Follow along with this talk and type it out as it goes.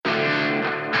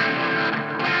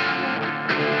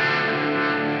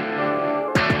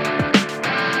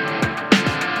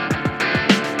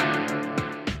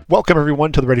Welcome,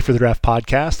 everyone, to the Ready for the Draft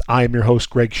podcast. I am your host,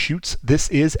 Greg Schutz. This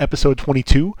is episode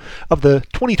 22 of the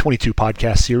 2022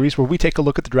 podcast series, where we take a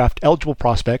look at the draft-eligible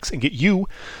prospects and get you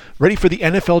ready for the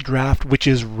NFL draft, which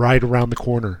is right around the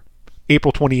corner.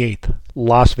 April 28th,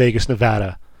 Las Vegas,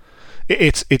 Nevada.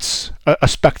 It's a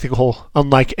spectacle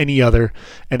unlike any other,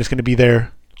 and it's going to be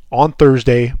there on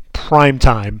Thursday, prime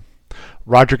time.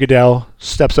 Roger Goodell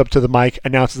steps up to the mic,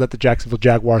 announces that the Jacksonville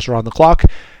Jaguars are on the clock,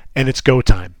 and it's go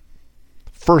time.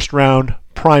 First round,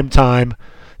 prime time.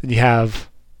 Then you have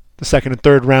the second and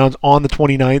third rounds on the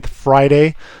 29th,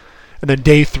 Friday. And then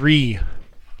day 3,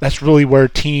 that's really where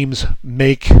teams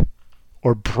make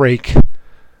or break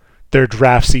their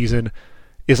draft season,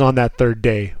 is on that third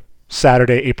day,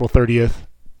 Saturday, April 30th.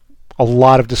 A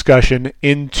lot of discussion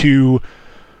into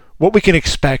what we can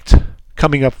expect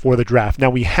coming up for the draft. Now,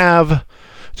 we have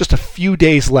just a few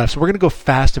days left, so we're going to go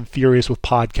fast and furious with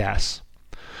podcasts.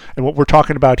 And what we're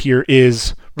talking about here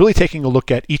is really taking a look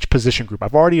at each position group.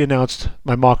 I've already announced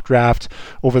my mock draft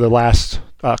over the last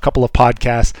couple of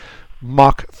podcasts,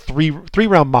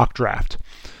 three-round mock draft.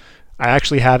 I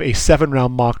actually have a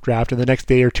 7-round mock draft in the next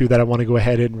day or two that I want to go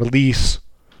ahead and release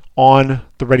on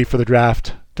the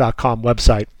readyforthedraft.com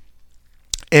website.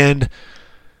 And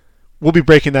we'll be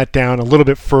breaking that down a little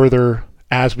bit further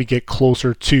as we get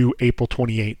closer to April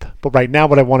 28th. But right now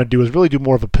what I want to do is really do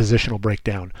more of a positional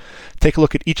breakdown. Take a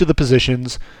look at each of the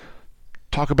positions,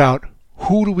 talk about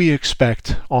who do we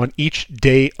expect on each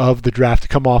day of the draft to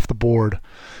come off the board.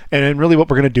 And then really what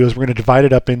we're going to do is we're going to divide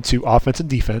it up into offense and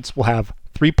defense. We'll have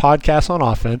 3 podcasts on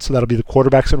offense, so that'll be the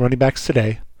quarterbacks and running backs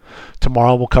today.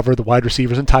 Tomorrow we'll cover the wide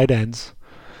receivers and tight ends.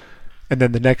 And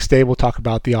then the next day we'll talk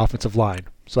about the offensive line.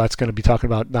 So that's going to be talking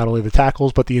about not only the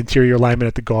tackles, but the interior linemen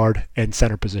at the guard and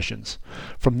center positions.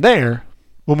 From there,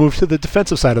 we'll move to the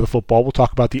defensive side of the football. We'll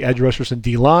talk about the edge rushers and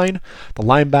D-line, the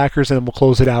linebackers, and then we'll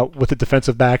close it out with the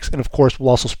defensive backs. And, of course, we'll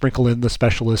also sprinkle in the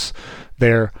specialists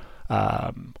there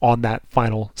on that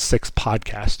final 6th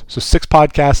podcast. So 6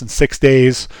 podcasts in 6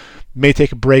 days. May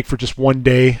take a break for just 1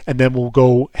 day, and then we'll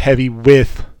go heavy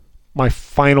with my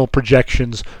final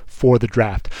projections for the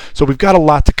draft. So we've got a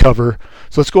lot to cover.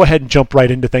 So let's go ahead and jump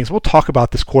right into things. We'll talk about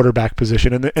this quarterback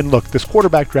position. And look, this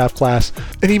quarterback draft class,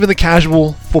 and even the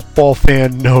casual football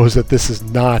fan knows that this is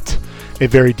not a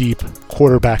very deep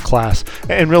quarterback class.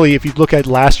 And really, if you look at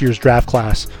last year's draft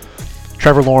class,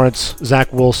 Trevor Lawrence,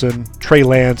 Zach Wilson, Trey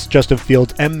Lance, Justin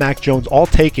Fields, and Mac Jones all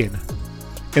taken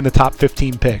in the top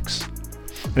 15 picks.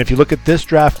 And if you look at this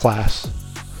draft class,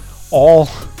 all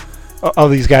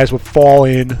of these guys would fall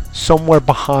in somewhere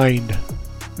behind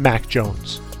Mac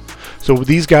Jones. So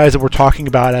these guys that we're talking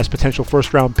about as potential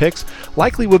first-round picks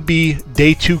likely would be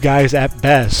day 2 guys at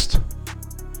best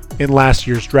in last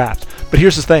year's draft. But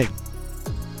here's the thing.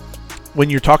 When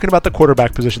you're talking about the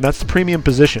quarterback position, that's the premium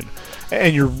position.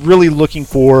 And you're really looking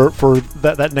for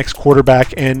that next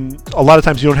quarterback. And a lot of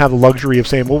times you don't have the luxury of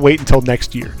saying, we'll wait until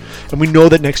next year. And we know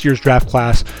that next year's draft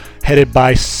class, headed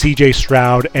by C.J.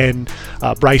 Stroud and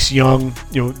Bryce Young,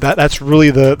 that's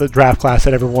really the draft class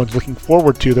that everyone's looking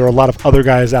forward to. There are a lot of other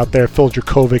guys out there. Phil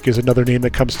Dracovic is another name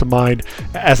that comes to mind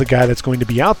as a guy that's going to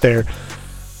be out there.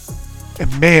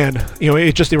 And man,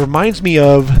 it reminds me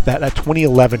of that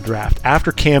 2011 draft.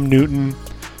 After Cam Newton,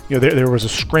 there was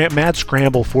a mad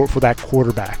scramble for that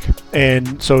quarterback.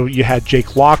 And so you had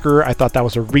Jake Locker. I thought that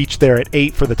was a reach there at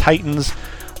 8 for the Titans.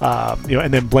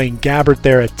 And then Blaine Gabbert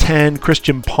there at 10.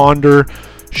 Christian Ponder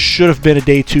should have been a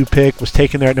day 2 pick, was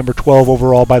taken there at number 12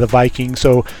 overall by the Vikings.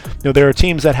 So, there are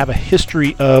teams that have a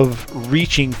history of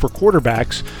reaching for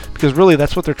quarterbacks because really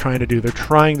that's what they're trying to do. They're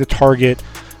trying to target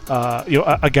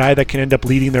a guy that can end up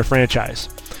leading their franchise.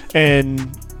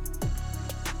 And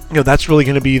that's really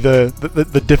going to be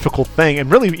the difficult thing.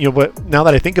 And really, now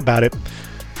that I think about it,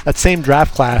 that same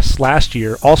draft class last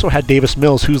year also had Davis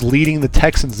Mills, who's leading the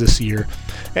Texans this year.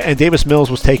 And Davis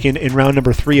Mills was taken in round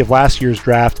number 3 of last year's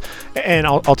draft. And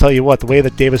I'll tell you what, the way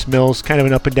that Davis Mills, kind of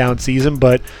an up and down season,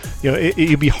 but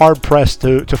you'd be hard pressed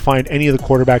to find any of the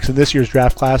quarterbacks in this year's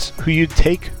draft class who you'd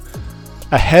take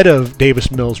ahead of Davis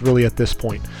Mills really at this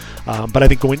point. But I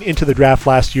think going into the draft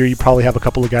last year, you probably have a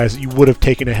couple of guys that you would have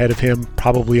taken ahead of him,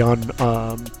 probably on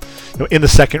in the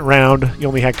second round. You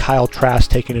only had Kyle Trask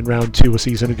taken in round 2 a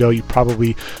season ago. You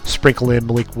probably sprinkle in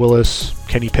Malik Willis,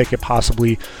 Kenny Pickett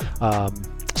possibly.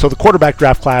 So the quarterback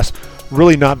draft class,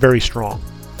 really not very strong.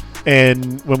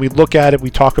 And when we look at it, we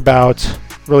talk about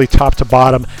really top to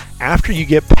bottom. After you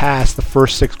get past the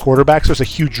first 6 quarterbacks, there's a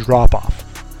huge drop-off.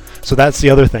 So that's the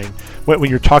other thing. When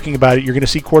you're talking about it, you're going to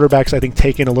see quarterbacks, I think,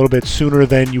 taken a little bit sooner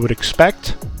than you would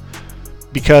expect,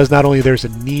 because not only there's a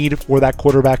need for that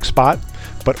quarterback spot,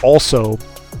 but also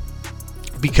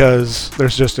because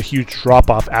there's just a huge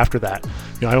drop-off after that.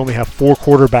 I only have 4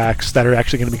 quarterbacks that are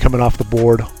actually going to be coming off the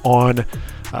board on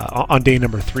day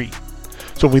number 3.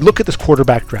 So when we look at this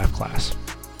quarterback draft class,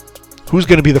 who's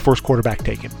going to be the first quarterback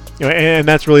taken? And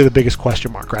that's really the biggest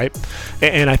question mark, right?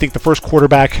 And I think the first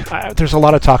quarterback, there's a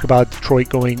lot of talk about Detroit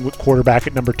going with quarterback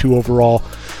at number 2 overall.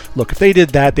 Look, if they did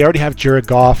that, they already have Jared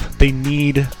Goff. They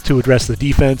need to address the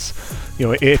defense.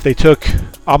 If they took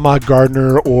Ahmad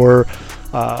Gardner or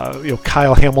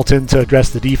Kyle Hamilton to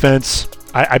address the defense,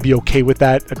 I'd be okay with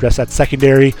that. Address that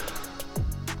secondary.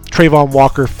 Trayvon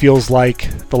Walker feels like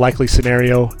the likely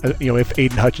scenario. If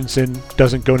Aiden Hutchinson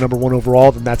doesn't go number 1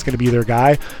 overall, then that's going to be their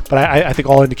guy. But I think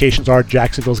all indications are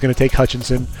Jacksonville's going to take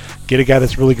Hutchinson, get a guy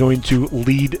that's really going to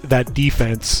lead that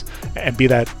defense and be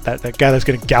that guy that's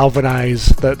going to galvanize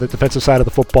the defensive side of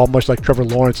the football, much like Trevor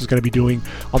Lawrence is going to be doing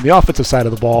on the offensive side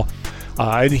of the ball.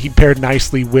 And he paired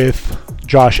nicely with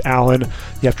Josh Allen.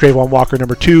 You have Trayvon Walker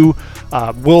number 2.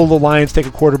 Will the Lions take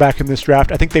a quarterback in this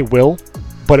draft? I think they will,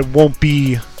 but it won't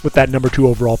be with that number 2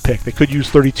 overall pick. They could use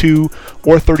 32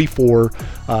 or 34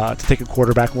 to take a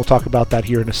quarterback, and we'll talk about that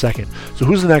here in a second. So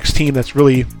who's the next team that's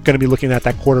really going to be looking at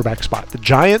that quarterback spot? The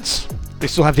Giants, they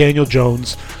still have Daniel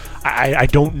Jones. I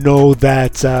don't know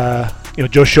that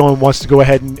Joe Schoen wants to go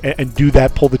ahead and do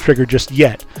that, pull the trigger just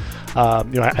yet.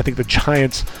 I think the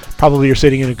Giants probably are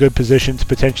sitting in a good position to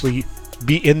potentially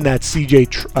be in that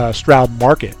CJ Stroud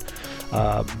market.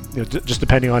 Just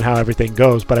depending on how everything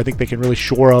goes, but I think they can really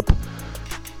shore up,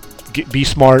 be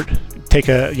smart, take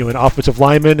an offensive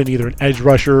lineman and either an edge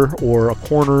rusher or a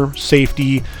corner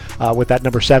safety with that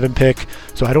number 7 pick.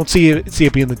 So I don't see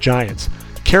it being the Giants.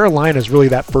 Carolina is really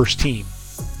that first team.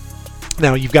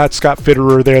 Now you've got Scott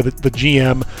Fitterer there, the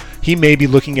GM. He may be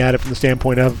looking at it from the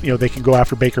standpoint of they can go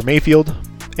after Baker Mayfield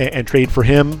and trade for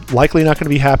him. Likely not going to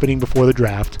be happening before the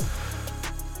draft.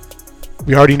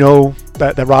 We already know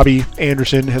that Robbie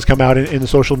Anderson has come out in the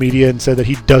social media and said that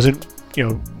he doesn't,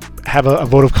 have a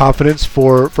vote of confidence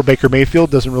for Baker Mayfield.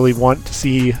 Doesn't really want to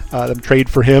see them trade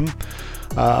for him.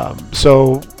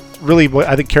 So really,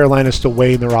 I think Carolina is still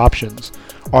weighing their options.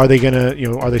 Are they gonna,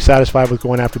 are they satisfied with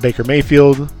going after Baker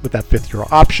Mayfield with that 5th-year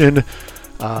option,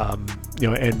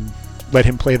 and let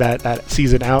him play that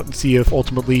season out and see if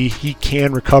ultimately he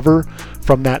can recover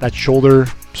from that shoulder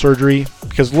surgery?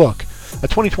 Because look, the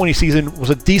 2020 season was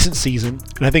a decent season,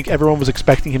 and I think everyone was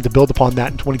expecting him to build upon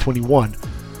that in 2021.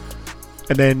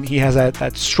 And then he has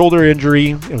that shoulder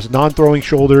injury. It was a non-throwing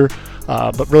shoulder,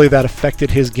 but really that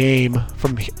affected his game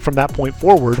from that point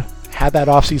forward. Had that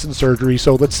offseason surgery,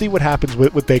 so let's see what happens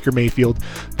with Baker Mayfield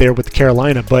there with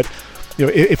Carolina. But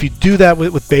if you do that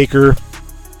with Baker,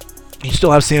 you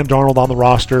still have Sam Darnold on the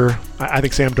roster. I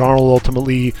think Sam Darnold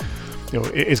ultimately,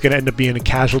 is going to end up being a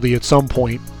casualty at some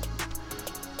point.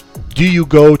 Do you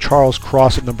go Charles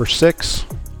Cross at number 6,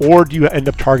 or do you end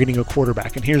up targeting a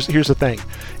quarterback? And here's the thing: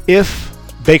 if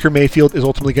Baker Mayfield is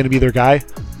ultimately going to be their guy,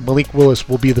 Malik Willis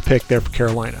will be the pick there for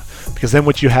Carolina. Because then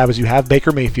what you have is you have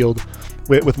Baker Mayfield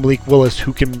with Malik Willis,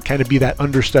 who can kind of be that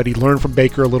understudy, learn from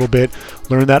Baker a little bit,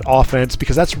 learn that offense,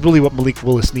 because that's really what Malik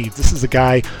Willis needs. This is a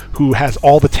guy who has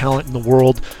all the talent in the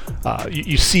world.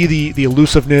 You see the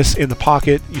elusiveness in the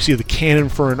pocket. You see the cannon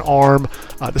for an arm.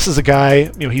 This is a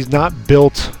guy, he's not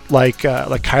built like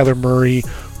Kyler Murray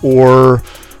or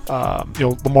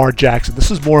Lamar Jackson.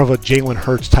 This is more of a Jalen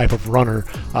Hurts type of runner.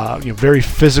 Very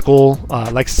physical,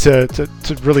 likes to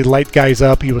really light guys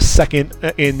up. He was second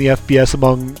in the FBS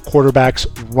among quarterbacks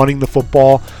running the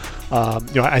football.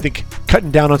 I think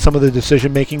cutting down on some of the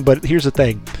decision making. But here's the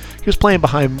thing: he was playing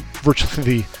behind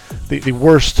virtually the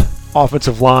worst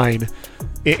offensive line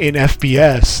in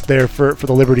FBS there for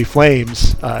the Liberty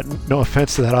Flames. No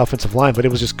offense to that offensive line, but it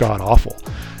was just god awful.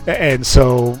 And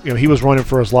so, he was running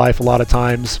for his life a lot of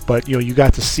times, but, you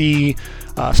got to see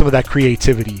some of that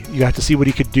creativity. You got to see what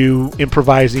he could do,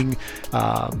 improvising,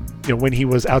 when he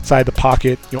was outside the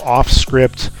pocket, off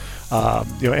script,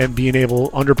 and being able,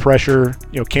 under pressure,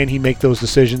 can he make those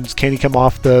decisions? Can he come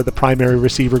off the primary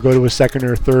receiver, go to his second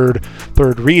or third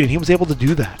read? And he was able to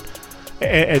do that.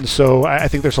 And so I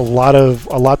think there's a lot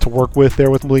to work with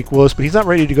there with Malik Willis, but he's not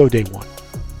ready to go day one.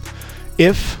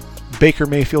 If Baker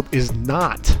Mayfield is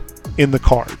not in the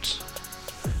cards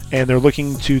and they're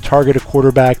looking to target a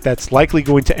quarterback that's likely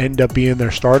going to end up being their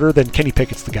starter, then Kenny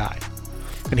Pickett's the guy.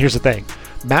 And here's the thing: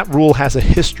 Matt Rule has a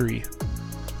history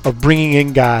of bringing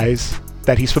in guys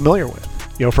that he's familiar with.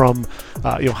 From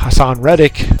Hassan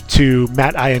Reddick to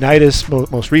Matt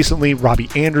Ioannidis, most recently Robbie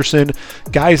Anderson,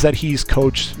 guys that he's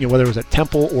coached, whether it was at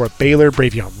Temple or at Baylor,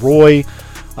 Bravion Roy.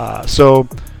 So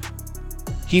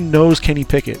he knows Kenny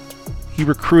Pickett. He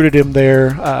recruited him there,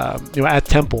 at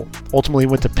Temple. Ultimately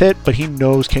went to Pitt, but he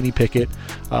knows Kenny Pickett.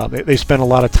 They spent a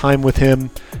lot of time with him,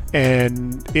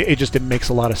 and it makes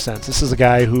a lot of sense. This is a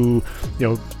guy who,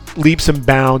 leaps and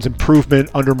bounds improvement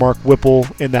under Mark Whipple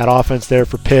in that offense there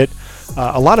for Pitt.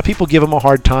 A lot of people give him a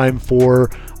hard time for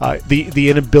the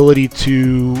inability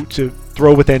to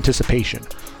throw with anticipation.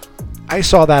 I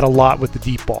saw that a lot with the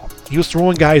deep ball. He was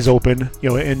throwing guys open,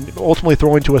 and ultimately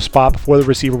throwing to a spot before the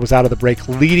receiver was out of the break,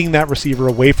 leading that receiver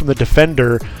away from the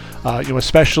defender,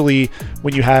 especially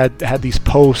when you had these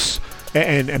posts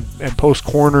and post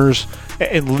corners,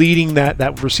 and leading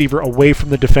that receiver away from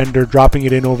the defender, dropping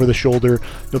it in over the shoulder.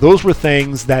 Those were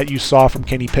things that you saw from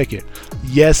Kenny Pickett.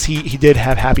 Yes, he did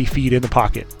have happy feet in the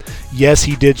pocket. Yes,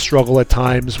 he did struggle at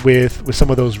times with some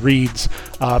of those reads,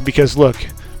 because look,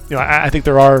 I think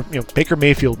there are, Baker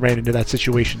Mayfield ran into that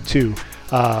situation too,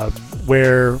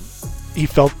 where he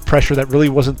felt pressure that really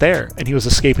wasn't there, and he was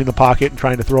escaping the pocket and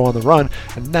trying to throw on the run,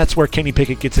 and that's where Kenny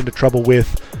Pickett gets into trouble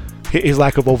with his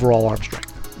lack of overall arm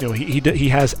strength. He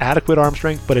has adequate arm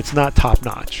strength, but it's not top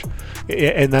notch,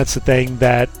 and that's the thing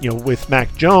that with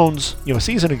Mac Jones, a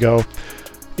season ago,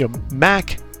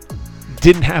 Mac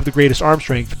didn't have the greatest arm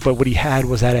strength, but what he had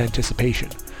was that anticipation.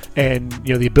 And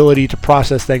the ability to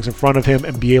process things in front of him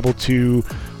and be able to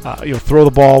throw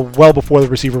the ball well before the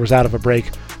receiver was out of a break,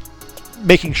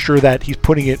 making sure that he's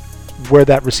putting it where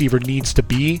that receiver needs to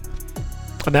be,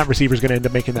 and that receiver is going to end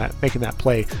up making that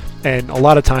play. And a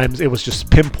lot of times it was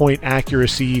just pinpoint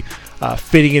accuracy,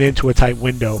 fitting it into a tight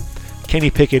window.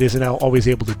 Kenny Pickett isn't always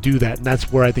able to do that, and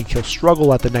that's where I think he'll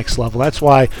struggle at the next level. That's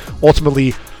why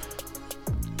ultimately,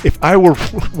 if I were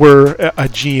a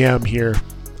GM here,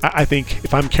 I think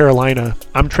if I'm Carolina,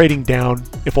 I'm trading down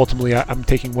if ultimately I'm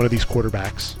taking one of these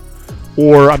quarterbacks.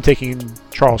 Or I'm taking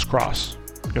Charles Cross.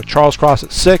 Charles Cross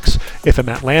at 6. If I'm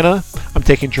Atlanta, I'm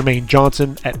taking Jermaine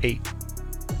Johnson at 8.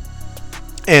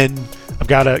 And I've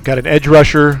got an edge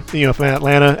rusher, if I'm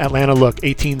Atlanta, look,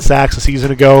 18 sacks a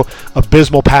season ago,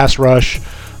 abysmal pass rush.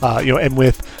 And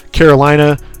with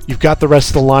Carolina, you've got the rest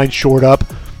of the line shored up.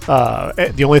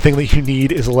 The only thing that you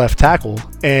need is a left tackle,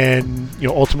 and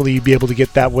ultimately you'd be able to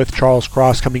get that with Charles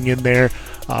Cross coming in there.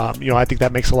 I think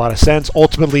that makes a lot of sense.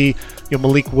 Ultimately,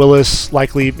 Malik Willis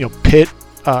likely, Pittsburgh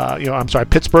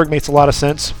makes a lot of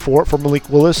sense for Malik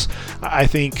Willis. I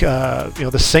think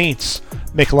the Saints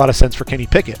make a lot of sense for Kenny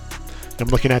Pickett. I'm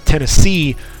looking at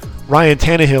Tennessee. Ryan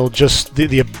Tannehill, just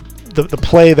the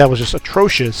play that was just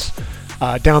atrocious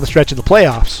down the stretch in the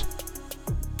playoffs.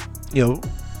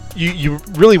 You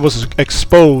really was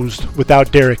exposed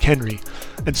without Derrick Henry,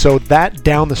 and so that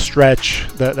down the stretch,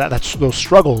 that's those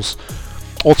struggles.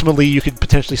 Ultimately, you could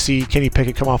potentially see Kenny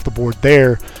Pickett come off the board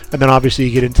there, and then obviously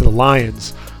you get into the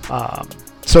Lions.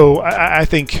 So I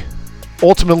think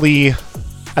ultimately,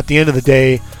 at the end of the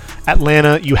day,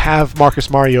 Atlanta, you have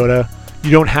Marcus Mariota. You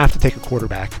don't have to take a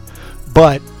quarterback,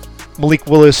 but Malik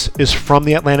Willis is from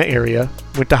the Atlanta area,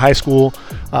 went to high school,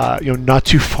 not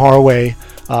too far away.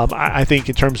 I think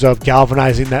in terms of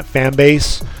galvanizing that fan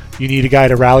base, you need a guy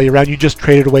to rally around. You just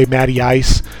traded away Matty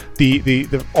Ice,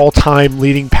 the all-time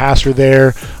leading passer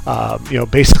there.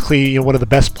 Basically, one of the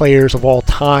best players of all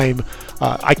time,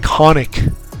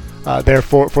 iconic there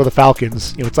for the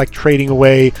Falcons. It's like trading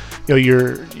away,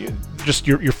 your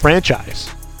franchise,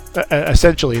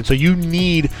 essentially. And so you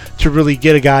need to really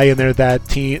get a guy in there that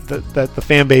the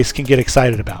fan base can get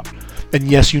excited about. And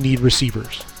yes, you need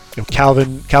receivers.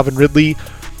 Calvin Ridley,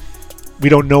 we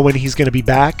don't know when he's going to be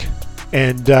back,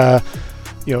 and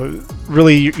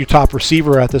really your top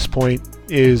receiver at this point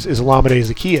is Olamide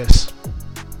Zaccheaus.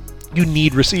 You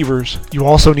need receivers. You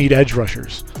also need edge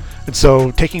rushers, and so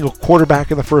taking a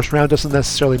quarterback in the first round doesn't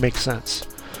necessarily make sense.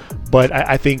 But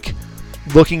I think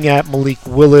looking at Malik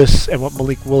Willis and what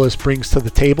Malik Willis brings to the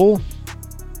table,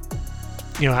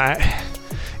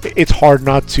 it's hard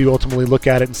not to ultimately look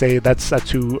at it and say that's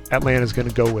who Atlanta's going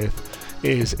to go with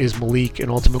is Malik,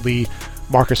 and ultimately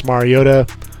Marcus Mariota.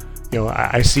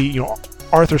 I see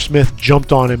Arthur Smith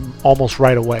jumped on him almost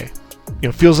right away.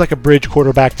 Feels like a bridge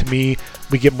quarterback to me.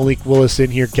 We get Malik Willis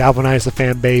in here, galvanize the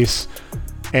fan base,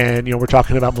 and we're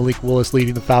talking about Malik Willis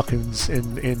leading the Falcons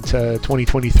into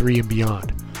 2023 and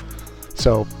beyond.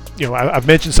 So I've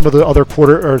mentioned some of the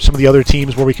other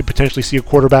teams where we could potentially see a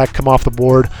quarterback come off the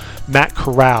board. Matt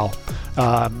Corral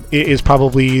is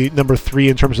probably number 3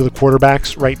 in terms of the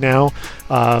quarterbacks right now.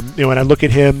 When I look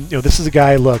at him, this is a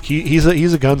guy. Look, he's a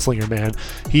gunslinger, man.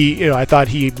 I thought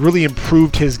he really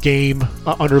improved his game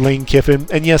under Lane Kiffin.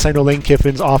 And yes, I know Lane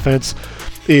Kiffin's offense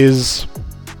is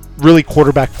really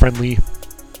quarterback friendly.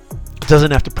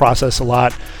 Doesn't have to process a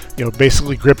lot.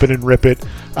 Basically grip it and rip it.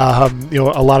 A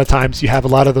lot of times you have a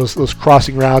lot of those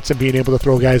crossing routes and being able to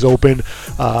throw guys open.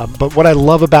 But what I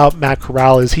love about Matt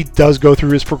Corral is he does go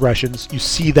through his progressions. You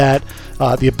see that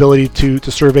the ability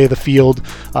to survey the field.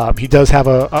 He does have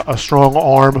a strong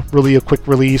arm, really a quick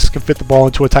release, can fit the ball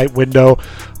into a tight window.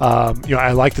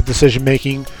 I like the decision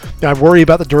making. I worry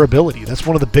about the durability. That's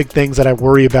one of the big things that I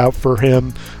worry about for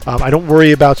him. I don't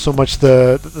worry about so much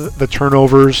the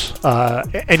turnovers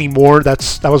anymore.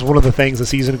 That was one of the things a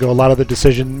season ago. A lot of the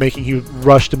decision making, he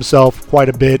rushed himself quite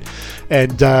a bit,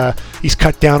 and he's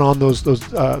cut down on those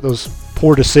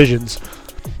poor decisions.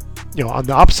 On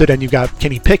the opposite end, you've got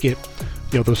Kenny Pickett.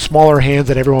 Those smaller hands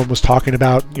that everyone was talking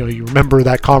about. You remember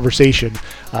that conversation.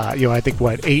 I think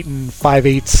 8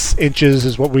 5/8 inches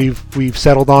is what we've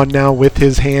settled on now with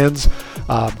his hands.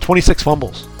 26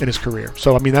 fumbles in his career.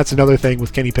 So that's another thing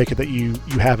with Kenny Pickett that you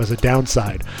have as a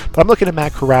downside. But I'm looking at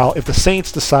Matt Corral. If the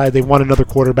Saints decide they want another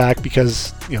quarterback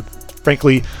because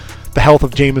frankly, the health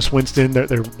of Jameis Winston,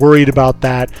 they're worried about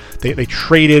that. They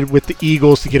traded with the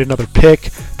Eagles to get another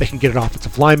pick. They can get an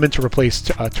offensive lineman to replace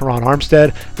Teron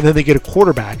Armstead, and then they get a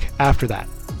quarterback after that.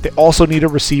 They also need a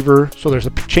receiver, so there's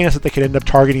a chance that they could end up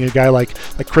targeting a guy like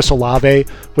Chris Olave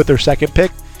with their second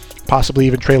pick, possibly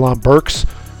even Treylon Burks,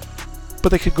 but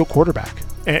they could go quarterback.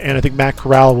 And I think Matt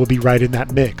Corral will be right in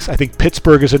that mix. I think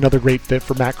Pittsburgh is another great fit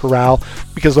for Matt Corral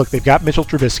because, look, they've got Mitchell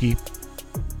Trubisky.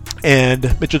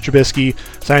 And Mitchell Trubisky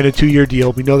signed a 2-year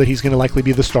deal. We know that he's going to likely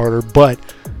be the starter, but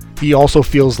he also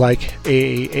feels like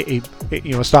a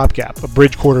stopgap, a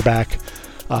bridge quarterback.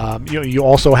 You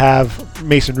also have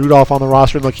Mason Rudolph on the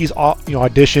roster. Look, he's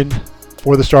auditioned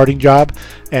for the starting job,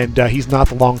 and he's not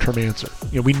the long-term answer.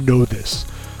 We know this.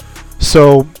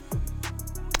 So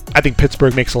I think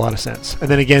Pittsburgh makes a lot of sense. And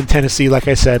then again, Tennessee, like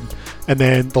I said, and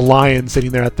then the Lions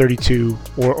sitting there at 32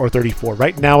 or 34.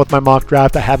 Right now with my mock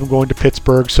draft, I have them going to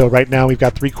Pittsburgh. So right now we've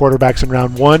got 3 quarterbacks in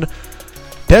round 1.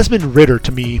 Desmond Ridder,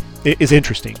 to me, is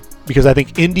interesting because I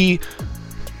think Indy,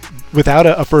 without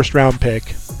a first-round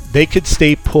pick, they could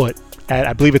stay put at,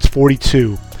 I believe it's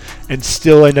 42, and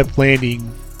still end up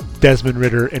landing Desmond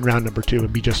Ridder in round number 2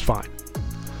 and be just fine.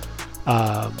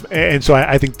 And so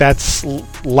I think that's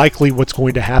likely what's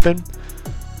going to happen.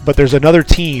 But there's another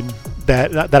team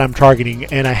that I'm targeting,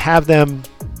 and I have them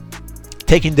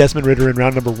taking Desmond Ridder in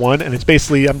round number 1, and it's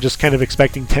basically I'm just kind of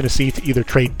expecting Tennessee to either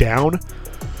trade down,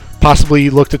 possibly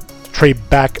look to trade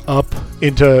back up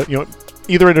into,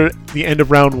 either into the end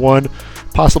of round 1,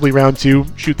 possibly round 2.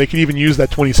 Shoot, they could even use that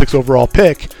 26 overall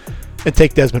pick and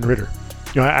take Desmond Ridder.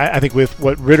 I think with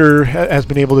what Ridder has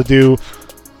been able to do,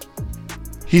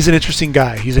 he's an interesting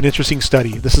guy. He's an interesting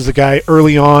study. This is a guy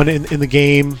early on in the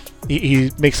game.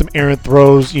 He makes some errant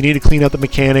throws. You need to clean up the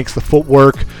mechanics, the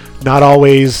footwork. Not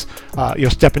always,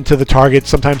 stepping to the target.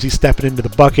 Sometimes he's stepping into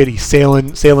the bucket. He's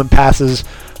sailing passes.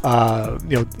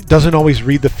 Doesn't always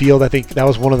read the field. I think that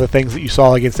was one of the things that you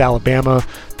saw against Alabama.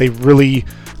 They really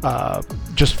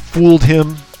just fooled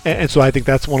him. And so I think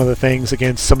that's one of the things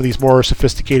against some of these more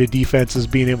sophisticated defenses,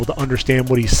 being able to understand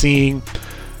what he's seeing.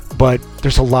 But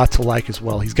there's a lot to like as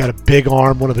well. He's got a big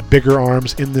arm, one of the bigger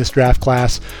arms in this draft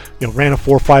class. Ran a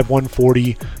 4.5 140.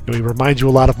 He reminds you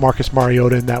a lot of Marcus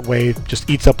Mariota in that way. Just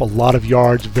eats up a lot of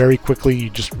yards very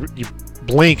quickly. You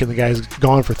blink and the guy's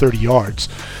gone for 30 yards.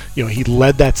 He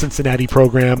led that Cincinnati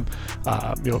program.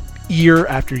 Year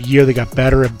after year they got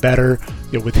better and better.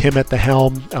 With him at the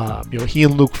helm. He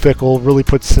and Luke Fickell really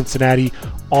put Cincinnati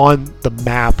on the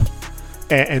map.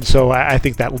 And so I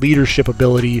think that leadership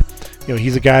ability,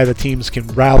 he's a guy that teams can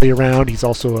rally around. He's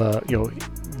also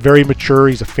very mature.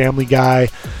 He's a family guy.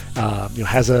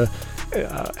 Has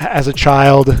a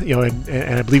child.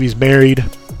 And I believe he's married.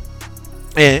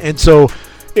 And so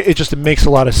it just makes a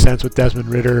lot of sense with Desmond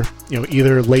Ridder.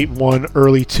 Either late 1,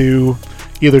 early 2,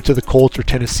 either to the Colts or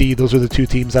Tennessee. Those are the 2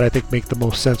 teams that I think make the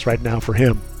most sense right now for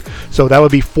him. So that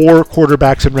would be 4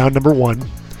 quarterbacks in round number 1.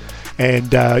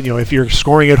 And, if you're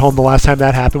scoring at home, the last time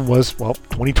that happened was,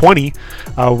 2020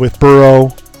 with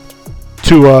Burrow,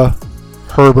 Tua,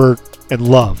 Herbert, and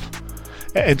Love.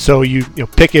 And so you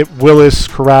Pickett, Willis,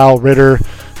 Corral, Ridder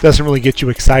doesn't really get you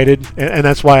excited. And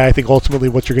that's why I think ultimately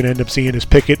what you're going to end up seeing is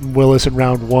Pickett and Willis in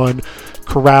round 1.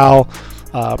 Corral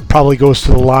probably goes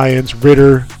to the Lions,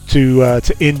 Ridder to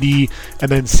Indy, and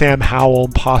then Sam Howell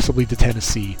possibly to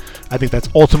Tennessee. I think that's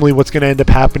ultimately what's going to end up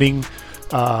happening.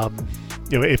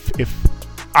 If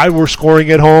I were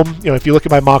scoring at home, if you look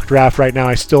at my mock draft right now,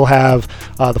 I still have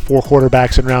the 4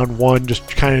 quarterbacks in round 1, just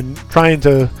kind of trying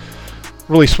to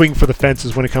really swing for the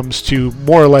fences when it comes to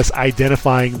more or less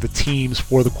identifying the teams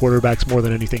for the quarterbacks more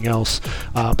than anything else.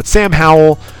 But Sam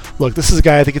Howell, look, this is a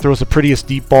guy I think he throws the prettiest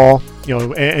deep ball.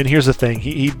 And here's the thing: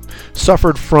 he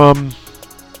suffered from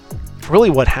really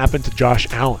what happened to Josh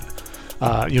Allen.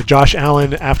 Josh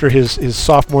Allen, after his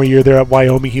sophomore year there at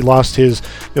Wyoming, he lost his,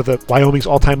 the Wyoming's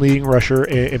all-time leading rusher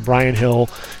in Brian Hill.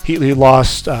 He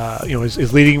lost,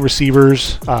 his leading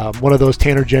receivers. One of those,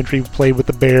 Tanner Gentry, played with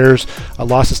the Bears.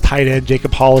 Lost his tight end,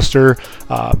 Jacob Hollister,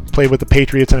 played with the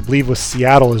Patriots, and I believe with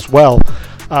Seattle as well.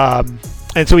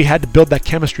 And so he had to build that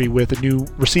chemistry with a new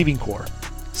receiving core.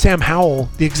 Sam Howell,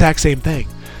 the exact same thing.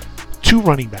 2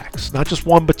 running backs, not just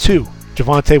 1 but 2.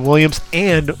 Javonte Williams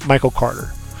and Michael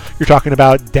Carter. You're talking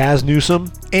about Daz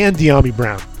Newsome and De'Ami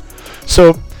Brown.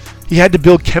 So he had to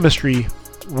build chemistry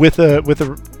with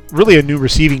a really a new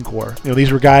receiving core.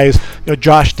 These were guys,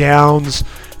 Josh Downs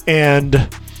and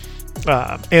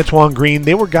Antoine Green.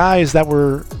 They were guys that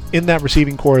were in that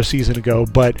receiving core a season ago,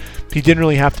 but he didn't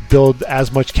really have to build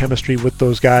as much chemistry with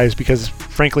those guys because,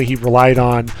 frankly, he relied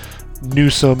on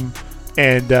Newsome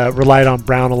and relied on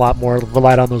Brown a lot more,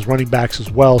 relied on those running backs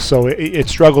as well. So it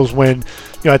struggles when,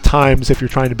 at times, if you're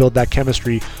trying to build that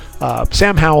chemistry.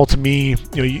 Sam Howell, to me,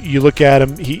 you look at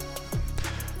him,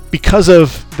 because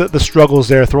of the struggles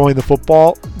there throwing the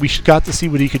football, we got to see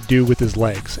what he could do with his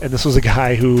legs. And this was a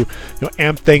guy who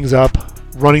amped things up,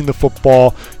 running the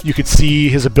football. You could see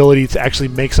his ability to actually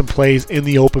make some plays in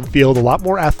the open field, a lot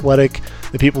more athletic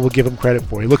than people will give him credit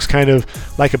for. He looks kind of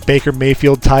like a Baker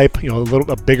Mayfield type,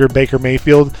 a bigger Baker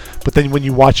Mayfield. But then when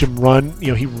you watch him run,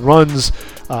 he runs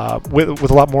with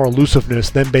a lot more elusiveness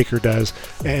than Baker does.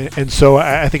 And so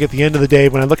I think at the end of the day,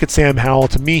 when I look at Sam Howell,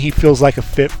 to me, he feels like a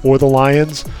fit for the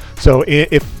Lions. So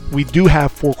if we do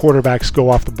have 4 quarterbacks go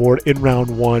off the board in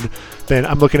round 1, then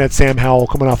I'm looking at Sam Howell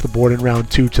coming off the board in round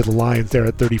 2 to the Lions there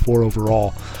at 34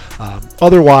 overall.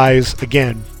 Otherwise,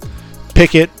 again,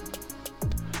 Pickett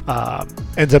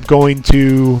ends up going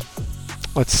to,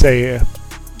 let's say,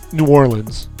 New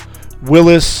Orleans.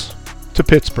 Willis to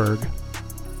Pittsburgh.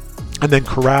 And then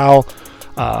Corral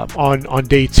on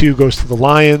day 2 goes to the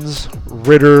Lions.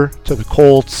 Ritter to the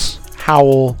Colts.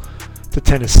 Howell to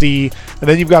Tennessee. And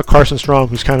then you've got Carson Strong,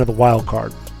 who's kind of the wild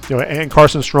card. And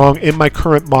Carson Strong, in my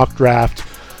current mock draft,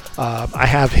 I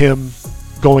have him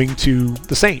going to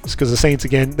the Saints, because the Saints,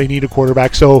 again, they need a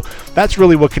quarterback. So that's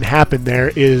really what can happen there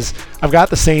is I've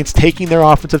got the Saints taking their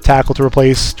offensive tackle to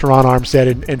replace Teron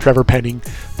Armstead and Trevor Penning.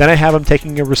 Then I have them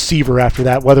taking a receiver after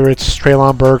that, whether it's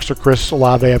Treylon Burks or Chris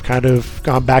Olave. I've kind of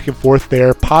gone back and forth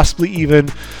there, possibly even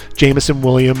Jameson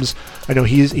Williams. I know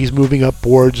he's moving up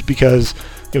boards because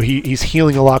he's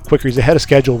healing a lot quicker. He's ahead of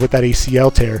schedule with that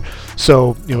ACL tear.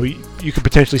 So, you could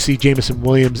potentially see Jameson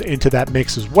Williams into that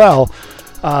mix as well.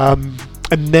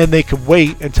 And then they could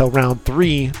wait until round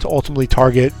 3 to ultimately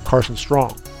target Carson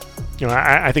Strong.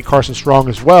 I think Carson Strong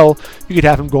as well, you could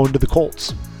have him going to the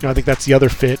Colts. I think that's the other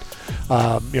fit.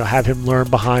 Have him learn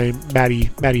behind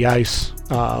Matty Ice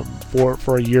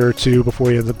for a year or 2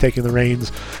 before he ends up taking the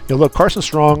reins. Look, Carson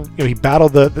Strong, he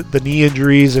battled the knee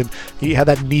injuries and he had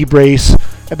that knee brace,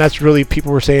 and that's really,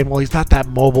 people were saying, well, he's not that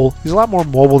mobile. He's a lot more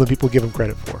mobile than people give him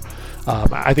credit for.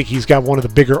 I think he's got one of the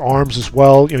bigger arms as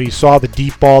well. You saw the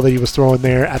deep ball that he was throwing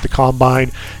there at the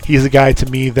combine. He's a guy to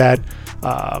me that,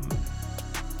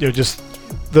 just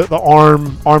the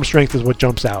arm strength is what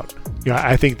jumps out.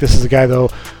 I think this is a guy though.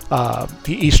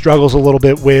 He struggles a little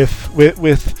bit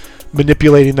with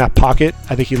manipulating that pocket.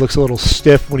 I think he looks a little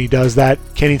stiff when he does that.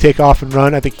 Can he take off and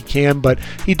run? I think he can, but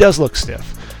he does look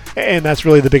stiff. And that's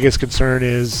really the biggest concern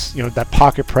is, that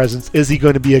pocket presence. Is he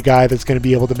going to be a guy that's going to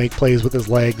be able to make plays with his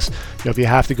legs? If you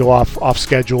have to go off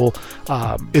schedule,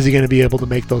 is he going to be able to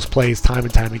make those plays time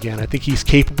and time again? I think he's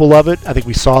capable of it. I think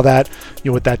we saw that,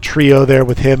 with that trio there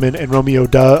with him and Romeo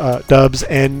Doubs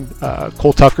and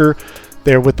Cole Tucker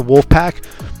there with the Wolfpack.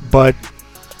 But,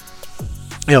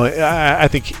 I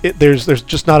think there's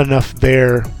just not enough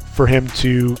there for him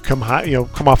to come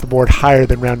off the board higher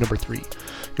than round number 3.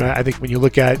 I think when you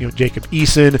look at Jacob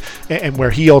Eason and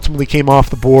where he ultimately came off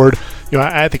the board,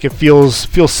 I think it feels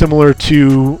similar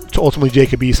to ultimately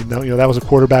Jacob Eason. That was a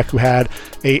quarterback who had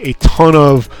a ton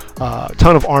of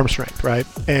arm strength, right?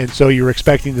 And so you were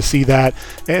expecting to see that,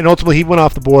 and ultimately he went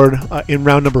off the board in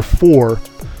round number 4,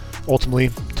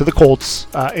 ultimately to the Colts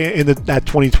in that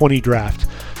 2020 draft.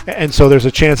 And so there's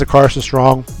a chance that Carson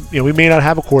Strong, we may not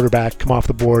have a quarterback come off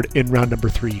the board in round number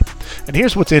 3. And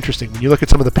here's what's interesting. When you look at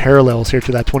some of the parallels here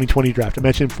to that 2020 draft, I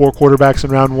mentioned 4 quarterbacks in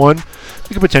round 1. You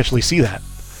could potentially see that.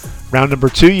 Round number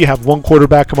 2, you have 1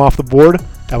 quarterback come off the board.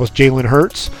 That was Jalen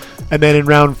Hurts. And then in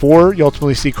round 4, you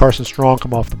ultimately see Carson Strong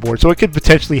come off the board. So it could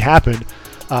potentially happen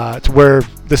to where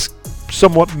this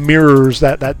somewhat mirrors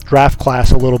that draft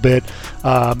class a little bit.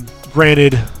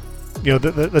 Granted,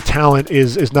 the talent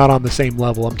is not on the same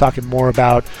level. I'm talking more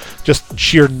about just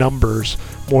sheer numbers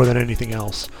more than anything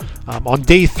else. On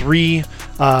day 3,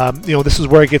 this is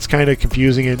where it gets kind of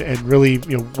confusing and really,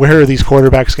 where are these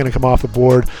quarterbacks going to come off the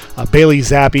board? Bailey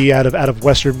Zappi out of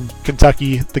Western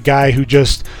Kentucky, the guy who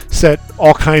just set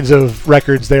all kinds of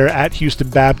records there at Houston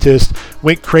Baptist,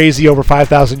 went crazy over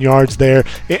 5,000 yards there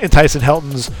in Tyson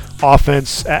Helton's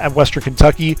offense at Western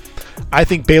Kentucky. I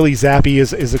think Bailey Zappi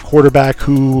is a quarterback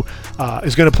who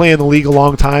is going to play in the league a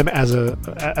long time as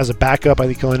a backup. I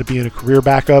think he'll end up being a career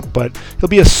backup, but he'll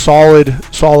be a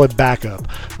solid backup.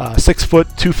 6 foot,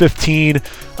 215.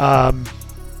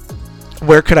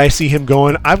 Where could I see him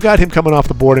going? I've got him coming off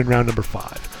the board in round number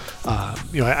 5.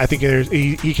 I think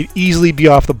he could easily be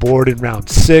off the board in round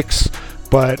 6.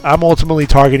 But I'm ultimately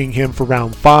targeting him for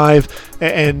round 5,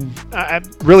 and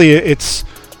really it's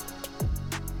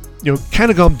kind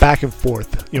of gone back and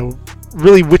forth.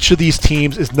 Really which of these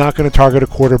teams is not going to target a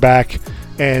quarterback,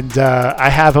 and I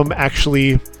have him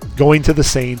actually going to the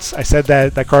Saints. I said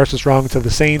that Carson Strong to the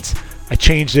Saints. I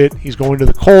changed it. He's going to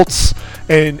the Colts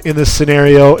and in this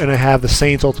scenario, and I have the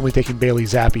Saints ultimately taking Bailey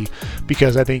Zappi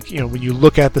because I think, when you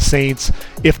look at the Saints,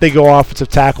 if they go offensive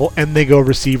tackle and they go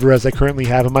receiver as I currently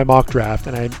have in my mock draft,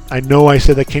 and I know I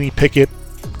said that Kenny Pickett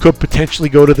could potentially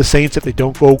go to the Saints if they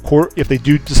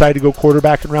do decide to go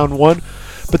quarterback in round 1,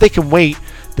 but they can wait.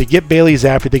 They get Bailey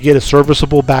Zappi, they get a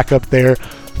serviceable backup there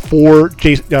for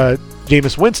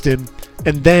Jameis Winston,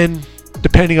 and then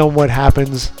depending on what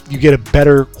happens, you get a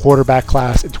better quarterback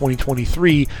class in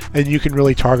 2023, and you can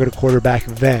really target a quarterback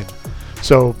then.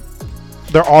 So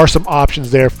there are some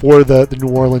options there for the New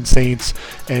Orleans Saints,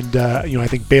 and I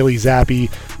think Bailey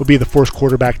Zappi will be the first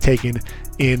quarterback taken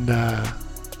in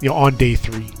on day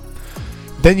 3.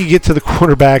 Then you get to the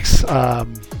quarterbacks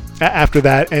after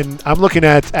that, and I'm looking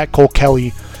at Cole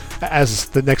Kelly as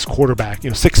the next quarterback.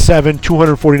 6'7",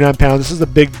 249 pounds. This is a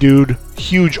big dude,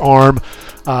 huge arm.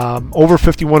 Over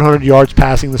 5,100 yards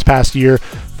passing this past year,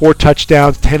 4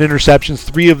 touchdowns, 10 interceptions.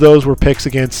 3 of those were picks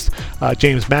against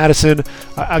James Madison,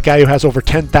 a guy who has over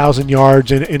 10,000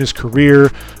 yards in his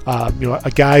career.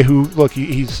 A guy who,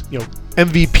 he's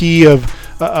MVP of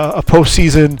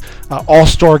postseason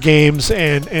all-star games,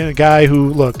 and a guy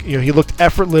who, he looked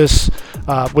effortless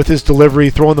with his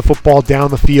delivery, throwing the football down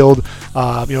the field.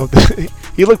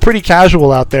 He looked pretty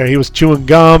casual out there. He was chewing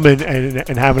gum and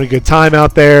having a good time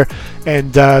out there.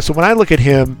 And so when I look at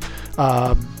him,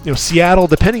 Seattle,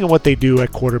 depending on what they do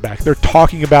at quarterback, they're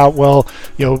talking about,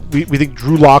 we think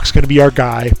Drew Lock's going to be our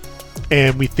guy,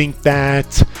 and we think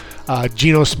that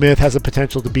Geno Smith has the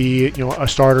potential to be, a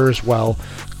starter as well.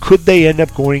 Could they end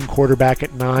up going quarterback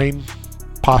at 9?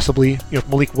 Possibly. If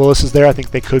Malik Willis is there, I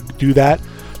think they could do that.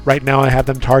 Right now I have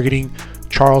them targeting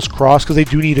Charles Cross because they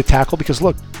do need a tackle because,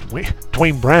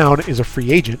 Dwayne Brown is a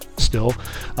free agent still.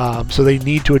 So they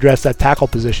need to address that tackle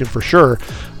position for sure.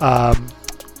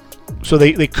 So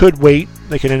they could wait.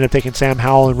 They could end up taking Sam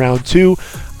Howell in round 2.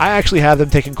 I actually have them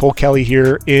taking Cole Kelly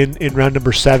here in round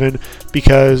number 7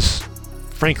 because,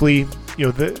 frankly,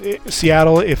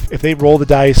 Seattle, if they roll the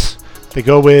dice, they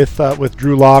go with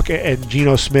Drew Lock and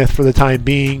Geno Smith for the time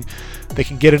being. They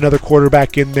can get another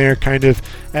quarterback in there, kind of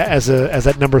as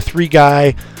that number 3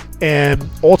 guy, and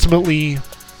ultimately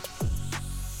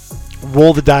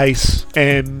roll the dice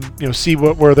and see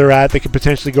where they're at. They could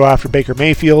potentially go after Baker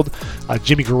Mayfield.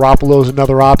 Jimmy Garoppolo is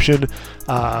another option.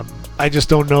 I just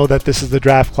don't know that this is the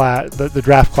draft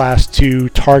class to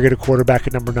target a quarterback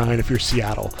at number 9 if you're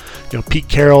Seattle. Pete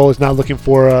Carroll is not looking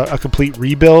for a complete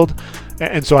rebuild,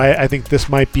 and so I think this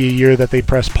might be a year that they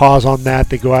press pause on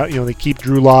that. They go out, they keep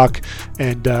Drew Lock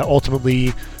and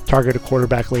ultimately target a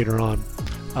quarterback later on.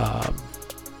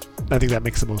 I think that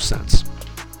makes the most sense.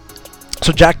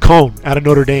 So Jack Cohn out of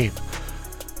Notre Dame.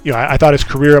 I thought his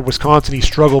career at Wisconsin, he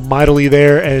struggled mightily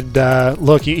there, and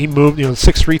he moved,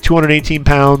 6'3", 218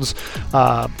 pounds,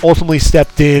 ultimately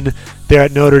stepped in there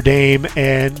at Notre Dame,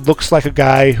 and looks like a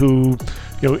guy who,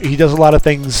 he does a lot of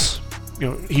things.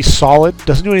 He's solid,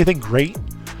 doesn't do anything great,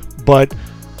 but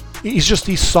he's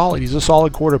solid. He's a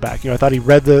solid quarterback. I thought he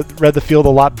read the field a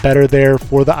lot better there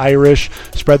for the Irish.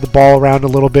 Spread the ball around a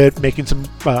little bit, making some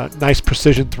nice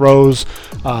precision throws.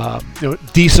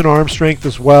 Decent arm strength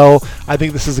as well. I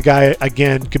think this is a guy,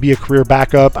 again, could be a career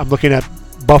backup. I'm looking at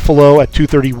Buffalo at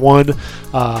 231,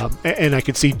 and I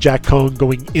can see Jack Cohn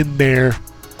going in there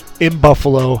in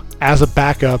Buffalo as a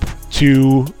backup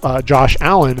to Josh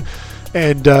Allen,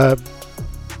 and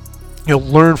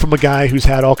learn from a guy who's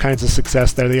had all kinds of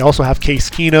success there. They also have Case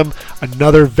Keenum,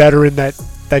 another veteran that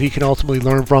he can ultimately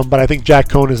learn from. But I think Jack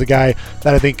Cohn is a guy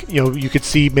that I think you could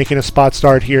see making a spot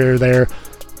start here or there,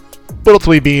 but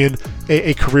ultimately being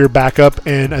a career backup,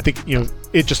 and I think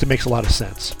it just makes a lot of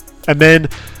sense. And then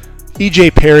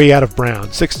E.J. Perry out of Brown,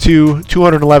 6'2",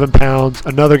 211 pounds,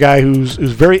 another guy who's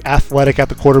very athletic at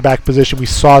the quarterback position. We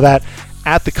saw that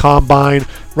at the combine.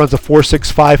 Runs a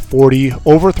 4.65 40,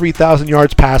 over 3,000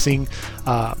 yards passing,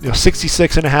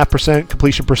 66.5%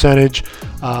 completion percentage.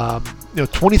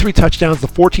 23 touchdowns, the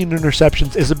 14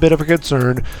 interceptions is a bit of a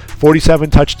concern. 47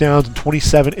 touchdowns and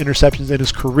 27 interceptions in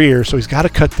his career, so he's got to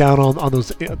cut down on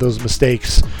those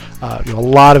mistakes. A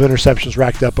lot of interceptions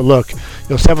racked up, but look,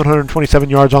 727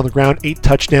 yards on the ground, 8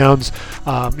 touchdowns.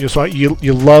 So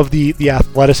you love the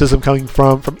athleticism coming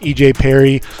from E.J.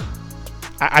 Perry.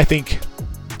 I think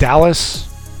Dallas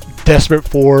desperate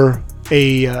for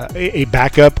a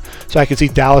backup, so I can see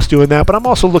Dallas doing that. But I'm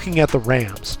also looking at the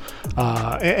Rams,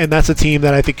 and that's a team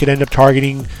that I think could end up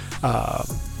targeting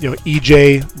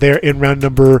EJ there in round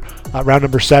number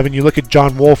 7. You look at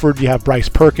John Wolford, you have Bryce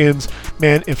Perkins.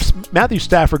 Man, if Matthew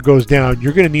Stafford goes down,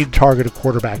 you're going to need to target a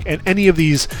quarterback, and any of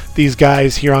these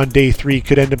guys here on day 3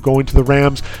 could end up going to the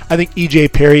Rams. I think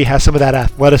EJ Perry has some of that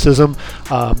athleticism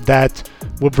that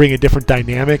will bring a different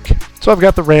dynamic. So I've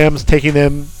got the Rams taking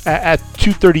them at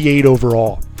 238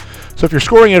 overall. So if you're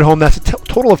scoring at home, that's a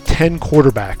total of 10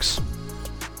 quarterbacks.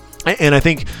 And I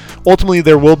think ultimately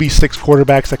there will be 6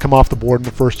 quarterbacks that come off the board in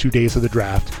the first 2 days of the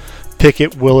draft.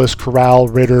 Pickett, Willis, Corral,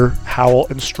 Ritter, Howell,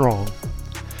 and Strong.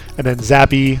 And then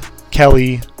Zappe,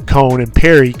 Kelly, Cohn, and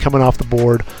Perry coming off the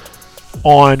board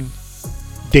on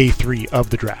day 3 of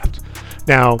the draft.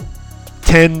 Now,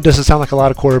 10 doesn't sound like a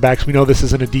lot of quarterbacks. We know this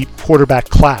isn't a deep quarterback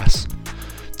class.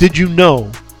 Did you know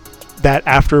that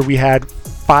after we had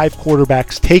 5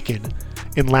 quarterbacks taken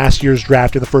in last year's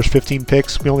draft in the first 15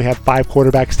 picks, we only had 5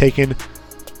 quarterbacks taken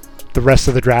the rest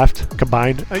of the draft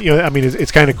combined?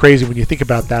 It's kind of crazy when you think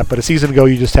about that, but a season ago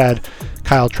you just had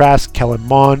Kyle Trask, Kellen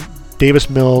Mond, Davis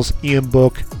Mills, Ian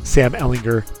Book, Sam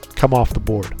Ehlinger come off the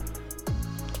board.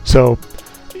 So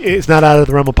it's not out of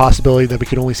the realm of possibility that we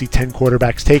could only see 10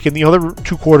 quarterbacks taken. The other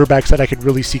 2 quarterbacks that I could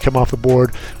really see come off the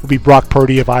board would be Brock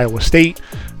Purdy of Iowa State.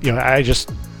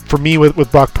 For me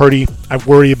with Brock Purdy, I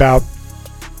worry about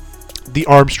the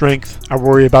arm strength. I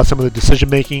worry about some of the decision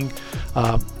making.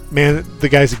 Man, the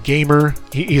guy's a gamer.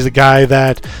 He's a guy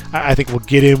that I think will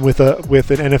get in with an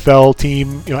NFL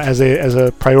team, as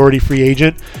a priority free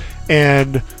agent,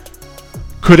 and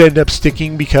could end up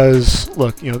sticking because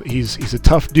look, he's a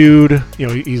tough dude.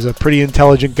 He's a pretty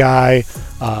intelligent guy.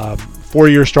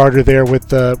 4-year starter there with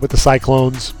the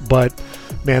Cyclones, but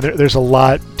man, there's a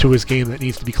lot to his game that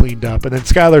needs to be cleaned up. And then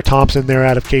Skylar Thompson there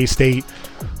out of K-State,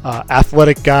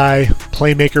 athletic guy,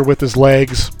 playmaker with his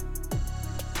legs.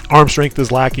 Arm strength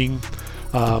is lacking.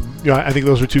 I think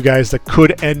those are 2 guys that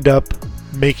could end up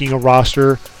making a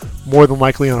roster, more than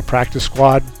likely on a practice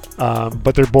squad.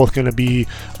 But they're both going to be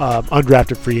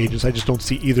undrafted free agents. I just don't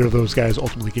see either of those guys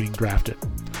ultimately getting drafted.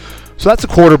 So that's the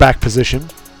quarterback position.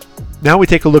 Now we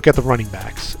take a look at the running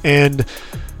backs. And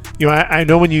I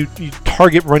know when you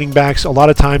target running backs, a lot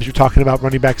of times you're talking about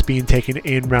running backs being taken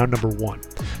in round number 1.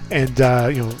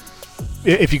 And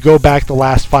if you go back the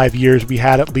last 5 years, we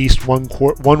had at least one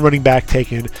running back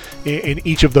taken in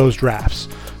each of those drafts.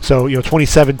 So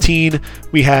 2017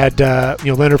 we had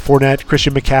Leonard Fournette,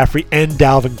 Christian McCaffrey, and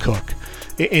Dalvin Cook.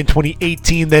 In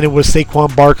 2018, then it was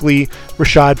Saquon Barkley,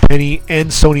 Rashad Penny, and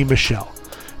Sony Michel.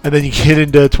 And then you get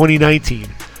into 2019.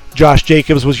 Josh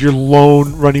Jacobs was your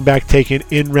lone running back taken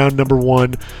in round number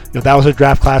 1. That was a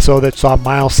draft class that saw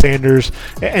Miles Sanders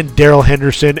and Darrell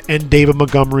Henderson and David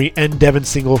Montgomery and Devin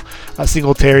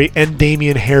Singletary and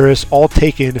Damian Harris all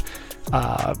taken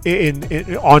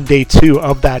on day 2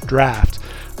 of that draft.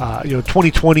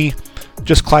 2020,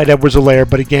 just Clyde Edwards-Helaire,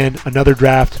 but again, another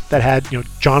draft that had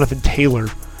Jonathan Taylor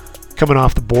coming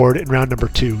off the board in round number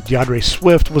 2. DeAndre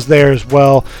Swift was there as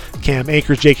well. Cam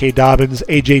Akers, J.K. Dobbins,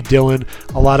 A.J. Dillon,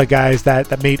 a lot of guys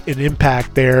that made an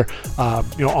impact there,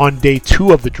 on day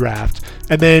 2 of the draft.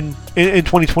 And then in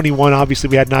 2021, obviously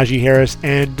we had Najee Harris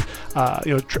and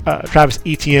Travis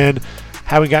Etienne.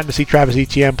 Haven't gotten to see Travis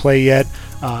Etienne play yet,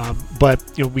 but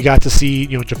we got to see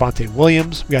Javonte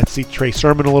Williams. We got to see Trey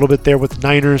Sermon a little bit there with the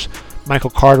Niners. Michael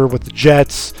Carter with the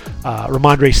Jets.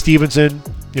 Ramondre Stevenson,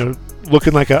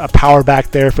 looking like a power back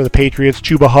there for the Patriots.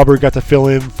 Chuba Hubbard got to fill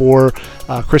in for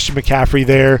Christian McCaffrey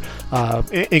there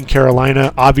in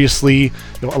Carolina. Obviously,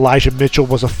 Elijah Mitchell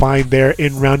was a find there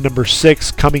in round number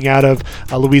 6 coming out of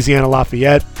Louisiana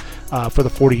Lafayette for the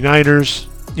 49ers.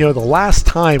 The last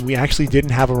time we actually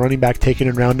didn't have a running back taken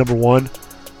in round number 1,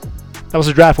 that was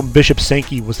a draft when Bishop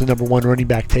Sankey was the number 1 running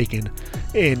back taken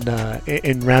in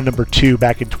round number 2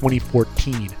 back in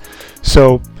 2014.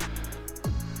 So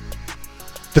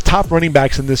the top running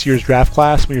backs in this year's draft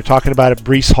class, when you're talking about it,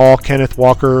 Breece Hall, Kenneth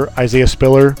Walker, Isaiah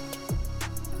Spiller,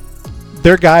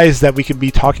 they're guys that we can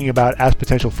be talking about as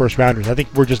potential first rounders. I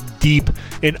think we're just deep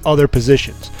in other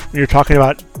positions. When you're talking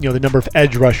about, the number of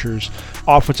edge rushers,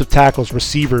 offensive tackles,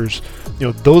 receivers,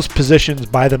 those positions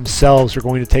by themselves are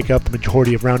going to take up the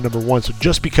majority of round number 1. So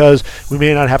just because we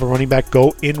may not have a running back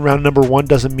go in round number 1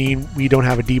 doesn't mean we don't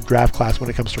have a deep draft class when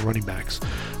it comes to running backs.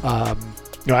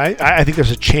 I think there's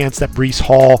a chance that Breece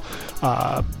Hall,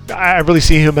 I really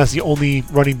see him as the only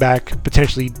running back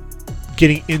potentially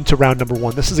getting into round number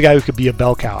 1. This is a guy who could be a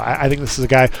bell cow. I think this is a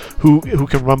guy who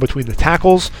can run between the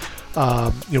tackles,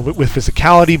 with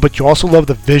physicality, but you also love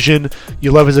the vision.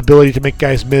 You love his ability to make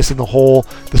guys miss in the hole,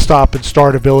 the stop and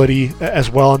start ability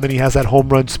as well, and then he has that home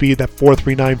run speed, that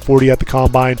 4.39 40 at the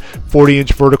combine,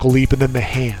 40-inch vertical leap, and then the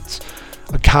hands.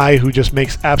 A guy who just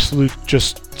makes absolute,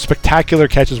 just spectacular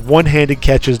catches, one-handed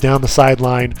catches down the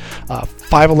sideline.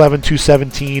 5'11",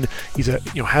 217. He's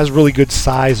has really good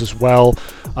size as well.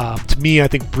 To me, I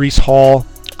think Breece Hall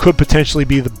could potentially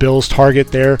be the Bills' target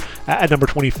there at number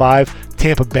 25.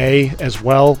 Tampa Bay as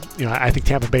well. I think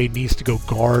Tampa Bay needs to go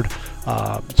guard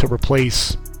to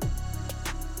replace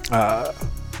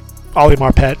Ollie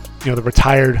Marpet, the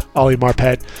retired Ollie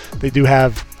Marpet. They do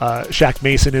have Shaq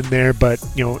Mason in there, but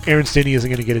Aaron Stinney isn't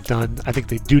going to get it done. I think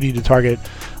they do need to target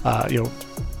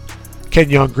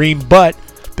Kenyon Green, but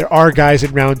there are guys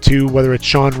in round 2, whether it's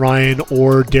Sean Ryan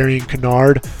or Darian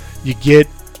Kennard. You get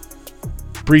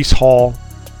Breece Hall,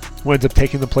 who ends up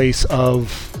taking the place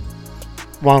of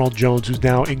Ronald Jones, who's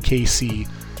now in KC.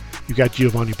 You've got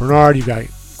Giovanni Bernard, you've got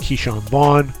Keyshawn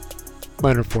Vaughn,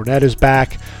 Leonard Fournette is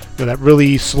back. That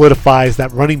really solidifies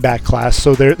that running back class.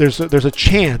 So there's a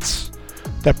chance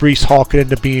that Breece Hall could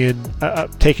end up being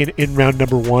taken in round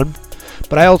number 1.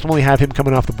 But I ultimately have him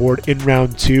coming off the board in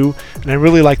round 2, and I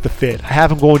really like the fit. I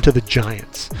have him going to the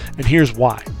Giants, and here's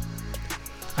why.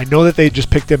 I know that they just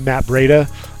picked in Matt Breida,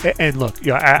 and look,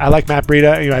 I like Matt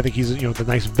Breida. I think he's the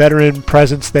nice veteran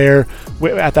presence there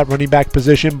at that running back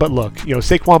position. But look,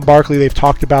 Saquon Barkley, they've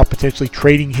talked about potentially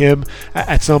trading him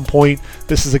at some point.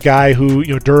 This is a guy who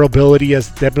durability has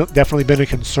definitely been a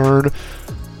concern.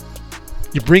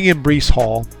 You bring in Breece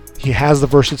Hall. He has the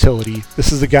versatility.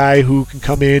 This is a guy who can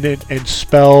come in and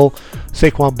spell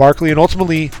Saquon Barkley, and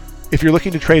ultimately, if you're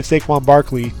looking to trade Saquon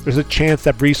Barkley, there's a chance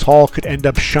that Breece Hall could end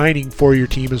up shining for your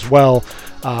team as well.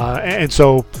 And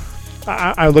so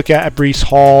I look at Breece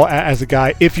Hall as a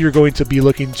guy, if you're going to be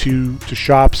looking to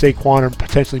shop Saquon or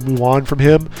potentially move on from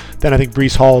him, then I think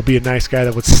Breece Hall would be a nice guy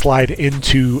that would slide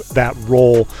into that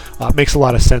role. Makes a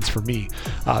lot of sense for me.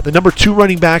 The number 2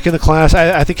 running back in the class,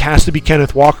 I think, has to be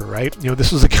Kenneth Walker, right?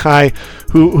 This was a guy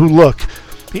who look,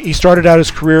 he started out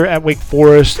his career at Wake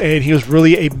Forest, and he was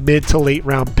really a mid to late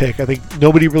round pick. I think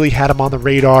nobody really had him on the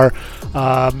radar,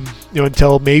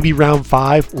 until maybe round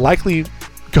 5, likely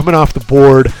coming off the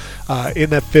board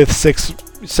in that 5th, 6th,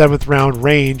 7th round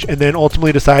range, and then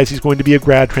ultimately decides he's going to be a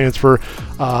grad transfer,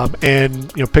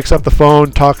 and picks up the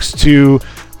phone, talks to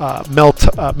Mel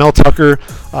Tucker.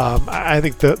 I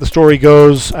think the story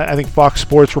goes, I think Fox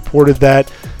Sports reported that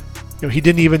he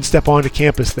didn't even step onto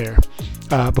campus there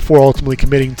before ultimately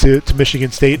committing to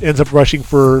Michigan State. Ends up rushing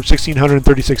for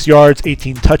 1,636 yards,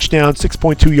 18 touchdowns,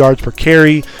 6.2 yards per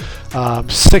carry,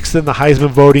 6th in the Heisman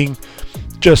voting.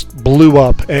 Just blew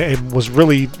up and was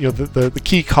really the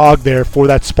key cog there for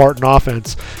that Spartan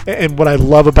offense. And what I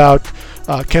love about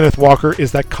Kenneth Walker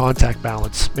is that contact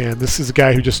balance. Man, this is a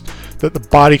guy who just the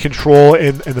body control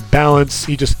and the balance.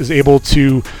 He just is able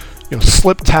to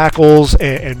slip tackles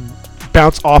and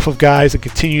bounce off of guys and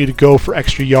continue to go for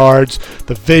extra yards.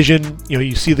 The vision,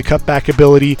 you see the cutback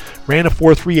ability. Ran a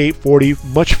 4.38 40,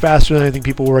 much faster than I think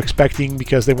people were expecting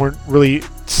because they weren't really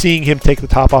seeing him take the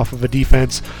top off of a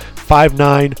defense.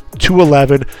 5'9",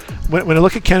 211. When I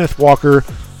look at Kenneth Walker,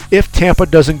 if Tampa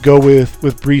doesn't go with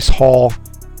Breece Hall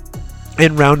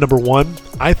in round number 1,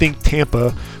 I think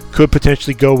Tampa could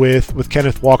potentially go with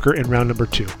Kenneth Walker in round number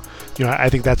 2. I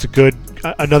think that's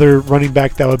another running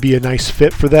back that would be a nice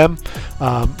fit for them.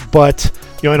 But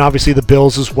and obviously the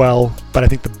Bills as well. But I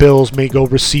think the Bills may go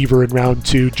receiver in round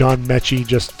 2. John Mechie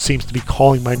just seems to be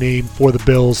calling my name for the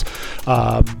Bills.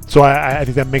 So I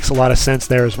think that makes a lot of sense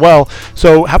there as well.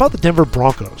 So how about the Denver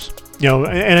Broncos?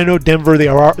 And I know Denver, they've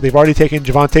already taken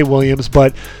Javonte Williams,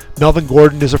 but Melvin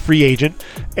Gordon is a free agent,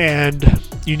 and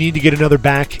you need to get another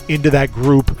back into that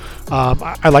group.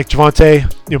 I like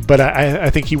Javonte, but I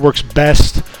think he works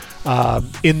best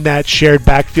in that shared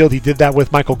backfield. He did that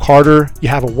with Michael Carter. You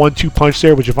have a 1-2 punch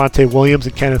there with Javonte Williams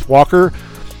and Kenneth Walker.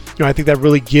 I think that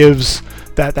really gives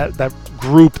that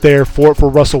group there for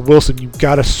Russell Wilson. You've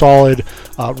got a solid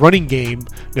running game.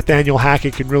 Nathaniel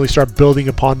Hackett can really start building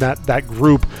upon that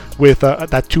group with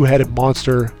that two-headed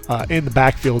monster in the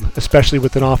backfield, especially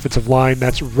with an offensive line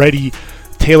that's ready,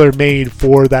 tailor-made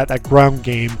for that ground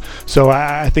game. So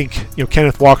I think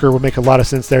Kenneth Walker will make a lot of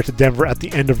sense there to Denver at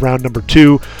the end of round number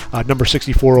 2, number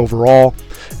 64 overall.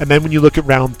 And then when you look at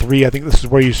round 3, I think this is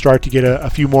where you start to get a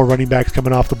few more running backs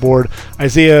coming off the board.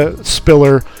 Isaiah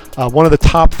Spiller, one of the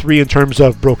top 3 in terms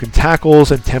of broken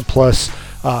tackles and 10-plus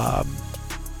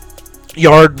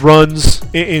yard runs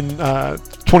in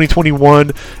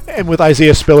 2021. And with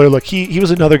Isaiah Spiller, look, he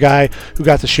was another guy who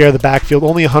got to share the backfield.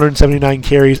 Only 179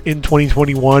 carries in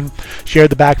 2021. Shared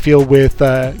the backfield with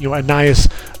Ainias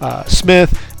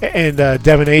Smith and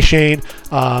Devin Achane.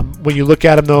 When you look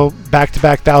at him, though,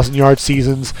 back-to-back 1,000-yard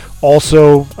seasons.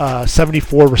 Also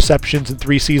 74 receptions in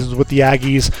 3 seasons with the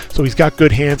Aggies. So he's got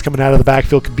good hands coming out of the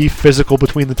backfield, can be physical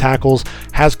between the tackles,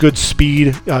 has good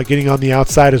speed getting on the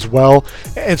outside as well.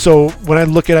 And so when I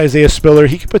look at Isaiah Spiller,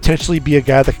 he could potentially be a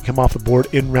guy that can come off the board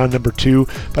in round number 2.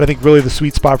 But I think really the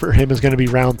sweet spot for him is going to be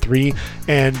round 3.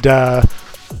 And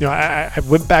I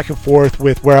went back and forth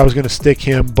with where I was going to stick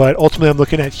him, but ultimately I'm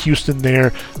looking at Houston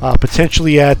there,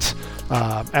 potentially at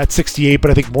 68,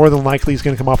 but I think more than likely he's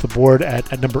going to come off the board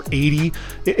at number 80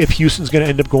 if Houston's going to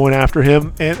end up going after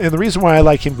him. And the reason why I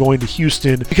like him going to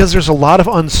Houston, because there's a lot of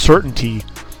uncertainty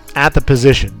at the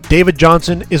position. David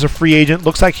Johnson is a free agent.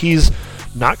 Looks like he's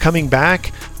not coming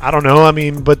back. I don't know. I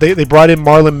mean, but they brought in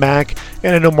Marlon Mack,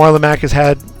 and I know Marlon Mack has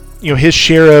had his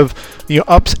share of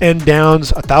ups and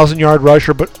downs, 1,000-yard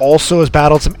rusher, but also has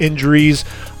battled some injuries.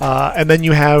 And then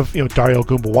you have Dario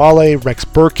Gumbawale, Rex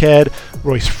Burkhead,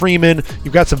 Royce Freeman.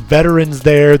 You've got some veterans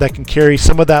there that can carry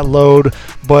some of that load.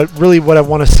 But really what I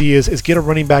want to see is get a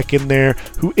running back in there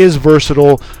who is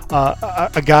versatile,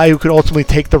 a guy who could ultimately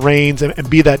take the reins and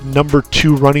be that number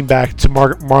 2 running back to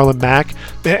Marlon Mack.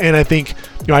 And I think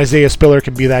Isaiah Spiller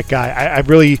can be that guy. I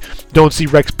really don't see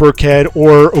Rex Burkhead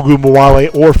or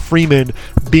Ogunbowale or Freeman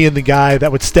being the guy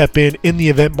that would step in the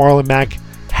event Marlon Mack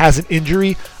has an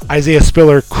injury. Isaiah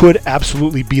Spiller could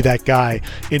absolutely be that guy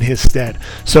in his stead.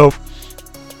 So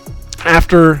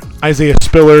after Isaiah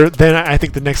Spiller, then I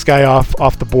think the next guy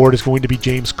off the board is going to be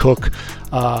James Cook.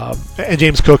 And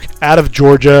James Cook out of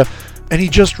Georgia. And he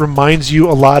just reminds you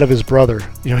a lot of his brother.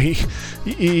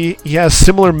 He has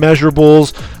similar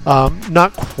measurables,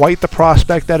 not quite the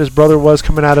prospect that his brother was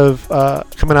coming out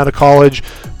of college.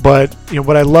 But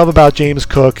what I love about James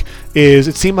Cook is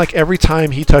it seemed like every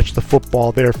time he touched the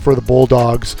football there for the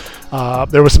Bulldogs,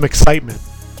 there was some excitement.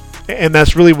 And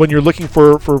that's really when you're looking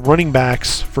for running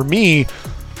backs. For me,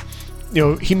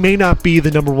 he may not be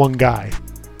the number 1 guy.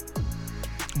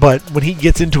 But when he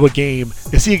gets into a game,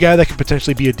 is he a guy that could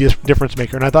potentially be a difference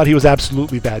maker? And I thought he was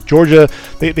absolutely that. Georgia,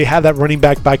 they have that running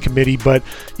back by committee, but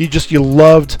you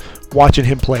loved watching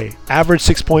him play. Average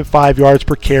 6.5 yards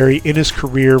per carry in his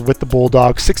career with the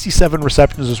Bulldogs. 67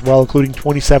 receptions as well, including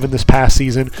 27 this past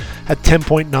season. Had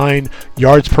 10.9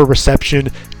 yards per reception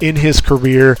in his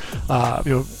career.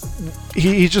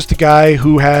 He's just a guy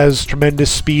who has tremendous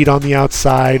speed on the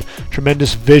outside,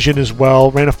 tremendous vision as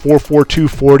well. Ran a 4.42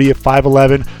 40 at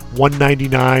 5'11",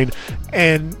 199.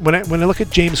 And when I look at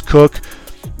James Cook,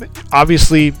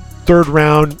 obviously 3rd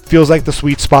round feels like the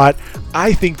sweet spot.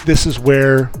 I think this is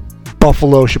where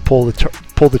Buffalo should pull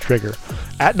the trigger.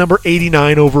 At number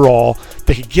 89 overall,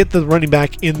 they could get the running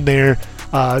back in there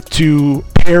to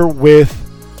pair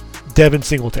with Devin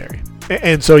Singletary.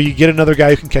 And so you get another guy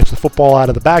who can catch the football out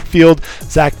of the backfield.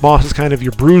 Zach Moss is kind of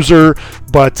your bruiser,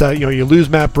 but you lose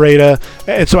Matt Breida.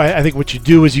 And so I think what you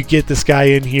do is you get this guy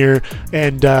in here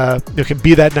and can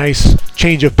be that nice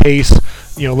change of pace,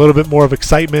 a little bit more of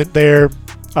excitement there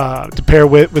to pair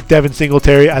with Devin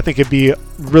Singletary. I think it'd be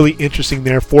really interesting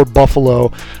there for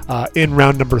Buffalo in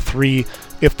round number 3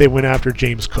 if they went after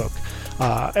James Cook.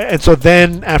 And so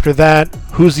then after that,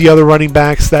 who's the other running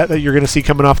backs that you're going to see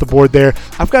coming off the board there?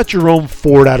 I've got Jerome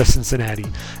Ford out of Cincinnati,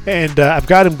 and I've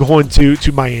got him going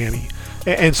to Miami.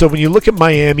 And so when you look at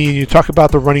Miami and you talk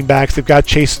about the running backs, they've got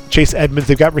Chase Edmonds,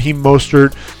 they've got Raheem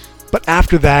Mostert. But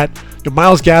after that,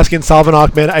 Myles Gaskin, Salvon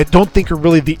Ahmed, I don't think are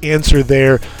really the answer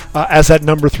there as that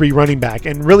number 3 running back.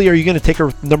 And really, are you going to take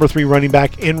a number 3 running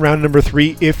back in round number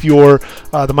 3 if you're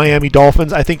the Miami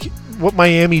Dolphins? I think what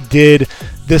Miami did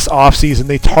this offseason,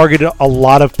 they targeted a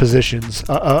lot of positions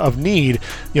of need.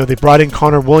 They brought in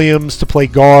Connor Williams to play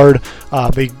guard.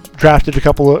 They brought in a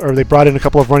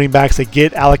couple of running backs. They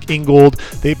get Alec Ingold.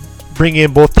 They bring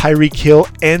in both Tyreek Hill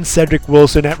and Cedric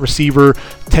Wilson at receiver,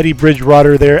 Teddy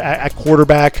Bridgewater there at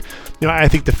quarterback. I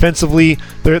think defensively,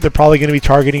 they're probably going to be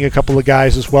targeting a couple of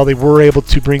guys as well. They were able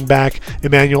to bring back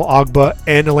Emmanuel Ogbah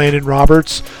and Elandon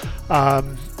Roberts.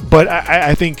 But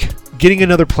I think getting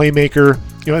another playmaker,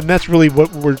 and that's really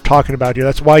what we're talking about here.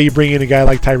 That's why you bring in a guy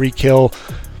like Tyreek Hill.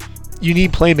 You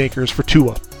need playmakers for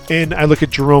Tua. And I look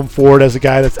at Jerome Ford as a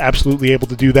guy that's absolutely able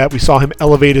to do that. We saw him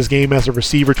elevate his game as a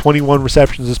receiver, 21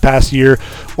 receptions this past year,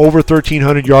 over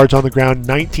 1,300 yards on the ground,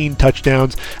 19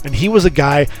 touchdowns. And he was a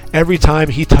guy, every time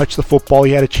he touched the football,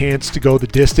 he had a chance to go the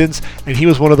distance. And he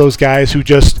was one of those guys who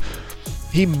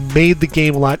he made the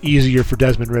game a lot easier for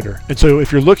Desmond Ridder. And so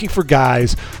if you're looking for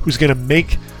guys who's going to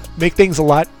make things a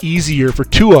lot easier for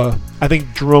Tua, I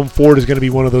think Jerome Ford is going to be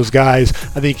one of those guys.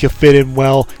 I think he'll fit in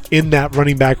well in that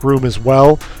running back room as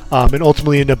well, and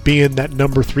ultimately end up being that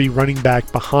number 3 running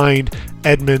back behind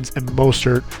Edmonds and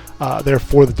Mostert there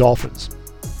for the Dolphins.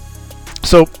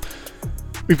 So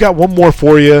we've got one more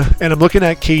for you, and I'm looking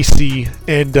at KC,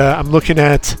 and I'm looking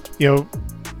at,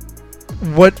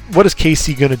 what is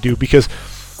KC going to do? Because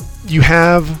you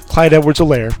have Clyde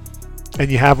Edwards-Helaire,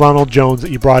 and you have Ronald Jones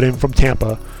that you brought in from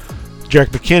Tampa. Jerick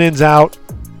McKinnon's out.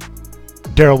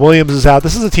 Darrell Williams is out.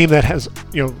 This is a team that has,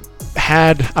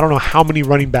 had I don't know how many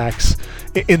running backs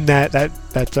in that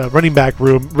running back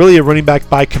room. Really a running back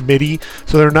by committee,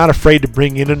 so they're not afraid to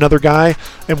bring in another guy.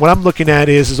 And what I'm looking at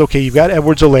is okay, you've got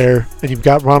Edwards-Helaire and you've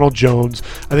got Ronald Jones.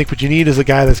 I think what you need is a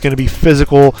guy that's going to be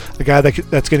physical, a guy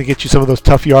that's going to get you some of those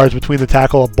tough yards between the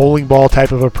tackle, a bowling ball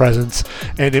type of a presence.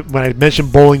 And when I mention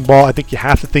bowling ball, I think you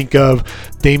have to think of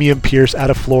Dameon Pierce out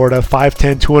of Florida,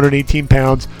 5'10", 218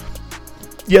 pounds.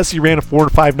 Yes, he ran a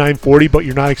 4.59 40, but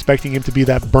you're not expecting him to be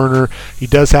that burner. He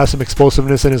does have some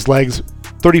explosiveness in his legs.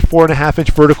 34.5-inch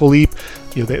vertical leap.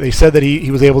 They said that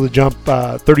he was able to jump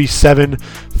 37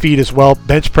 feet as well.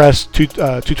 Bench press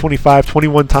 225,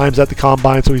 21 times at the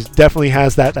combine, so he definitely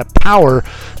has that power.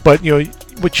 But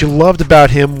what you loved about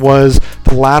him was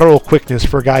the lateral quickness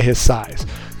for a guy his size.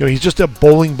 He's just a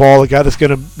bowling ball, a guy that's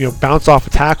going to bounce off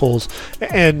of tackles.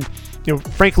 And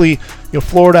frankly,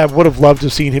 Florida, I would have loved to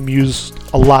have seen him used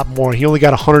a lot more. He only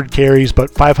got 100 carries,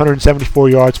 but 574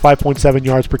 yards, 5.7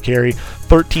 yards per carry,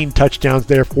 13 touchdowns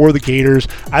there for the Gators.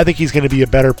 I think he's going to be a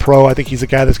better pro. I think he's a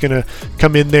guy that's going to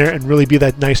come in there and really be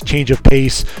that nice change of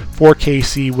pace for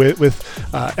KC with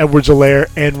Edwards-Helaire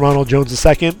and Ronald Jones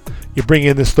II. You bring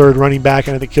in this third running back,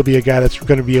 and I think he'll be a guy that's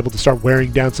going to be able to start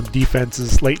wearing down some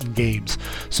defenses late in games.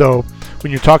 So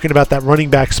when you're talking about that running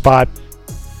back spot,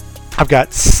 I've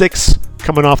got 6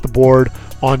 coming off the board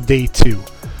on day 2.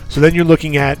 So then you're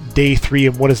looking at day 3,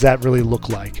 and what does that really look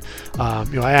like?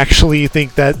 I actually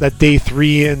think that day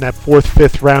 3 and that 4th,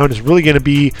 5th round is really going to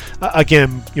be,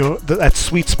 again, that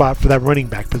sweet spot for that running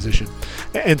back position.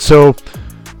 And so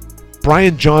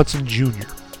Brian Johnson Jr.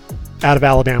 out of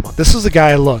Alabama. This is a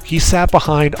guy, look, he sat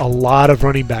behind a lot of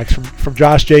running backs from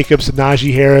Josh Jacobs to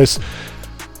Najee Harris.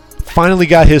 Finally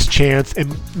got his chance,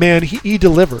 and man, he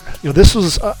delivered. This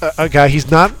was a guy,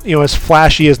 he's not as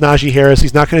flashy as Najee Harris.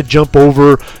 He's not going to jump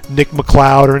over Nick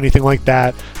McLeod or anything like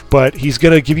that, but he's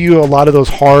going to give you a lot of those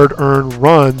hard-earned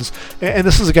runs. And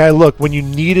this is a guy, look, when you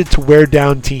needed to wear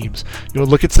down teams,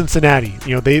 look at Cincinnati.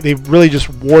 They really just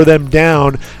wore them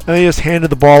down, and they just handed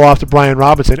the ball off to Brian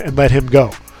Robinson and let him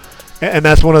go. And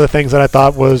that's one of the things that I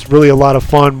thought was really a lot of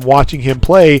fun watching him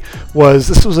play. Was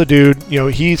this was a dude,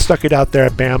 he stuck it out there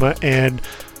at Bama and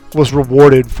was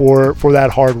rewarded for that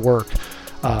hard work.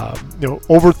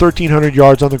 Over 1,300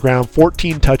 yards on the ground,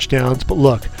 14 touchdowns. But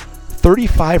look,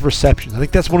 35 receptions. I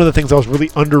think that's one of the things that was really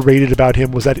underrated about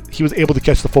him, was that he was able to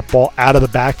catch the football out of the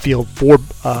backfield for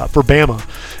Bama.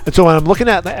 And so when I'm looking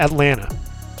at Atlanta,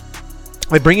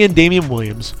 I bring in Damian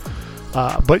Williams.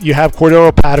 But you have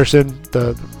Cordero Patterson,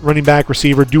 the running back,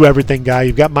 receiver, do everything guy.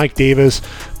 You've got Mike Davis.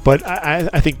 But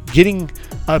I think getting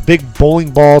a big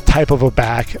bowling ball type of a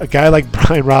back, a guy like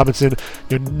Brian Robinson,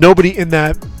 nobody in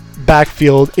that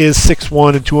backfield is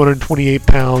 6'1" and 228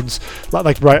 pounds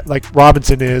like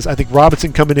Robinson is. I think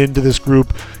Robinson coming into this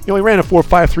group, he ran a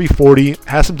 4.53 40,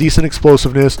 has some decent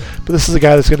explosiveness, but this is a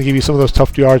guy that's going to give you some of those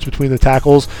tough yards between the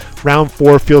tackles. Round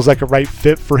 4 feels like a right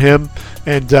fit for him,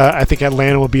 and I think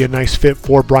Atlanta will be a nice fit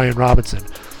for Brian Robinson.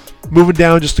 Moving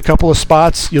down just a couple of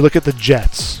spots, you look at the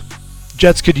Jets.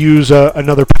 Jets could use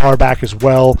another power back as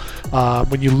well.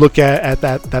 When you look at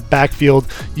that backfield,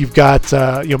 you've got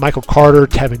Michael Carter,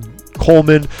 Tevin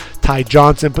Coleman, Ty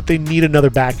Johnson, but they need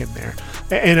another back in there.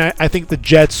 And I think the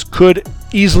Jets could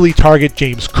easily target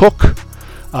James Cook.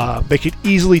 They could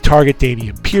easily target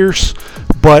Dameon Pierce,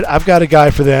 but I've got a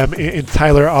guy for them in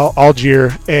Tyler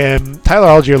Algier. And Tyler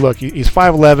Algier, look, he's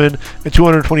 5'11" and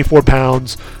 224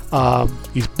 pounds.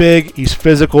 He's big, he's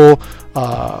physical.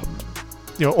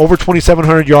 over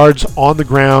 2,700 yards on the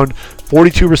ground,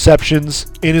 42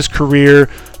 receptions in his career.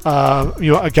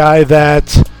 A guy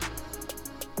that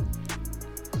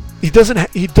he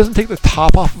doesn't take the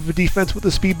top off of a defense with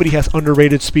the speed, but he has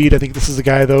underrated speed. I think this is a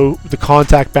guy, though, the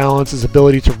contact balance, his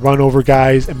ability to run over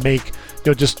guys and make,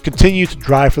 just continue to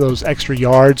drive for those extra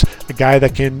yards. A guy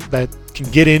that can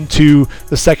get into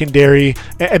the secondary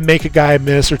and make a guy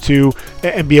miss or two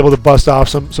and be able to bust off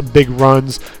some big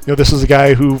runs. This is a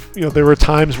guy who, there were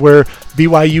times where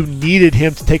BYU needed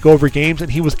him to take over games,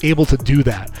 and he was able to do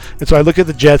that. And so I look at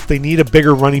the Jets, they need a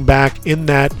bigger running back in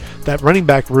that running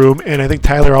back room, and I think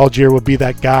Tyler Algier would be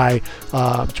that guy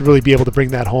to really be able to bring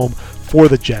that home for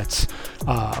the Jets.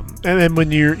 And then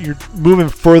when you're moving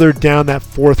further down that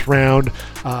fourth round,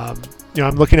 I'm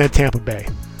looking at Tampa Bay.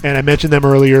 And I mentioned them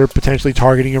earlier, potentially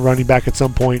targeting a running back at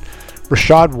some point.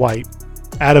 Rachaad White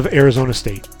out of Arizona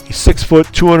State. He's 6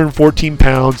 foot, 214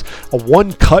 pounds, a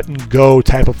one cut and go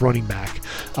type of running back.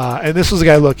 And this was a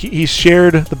guy, look, he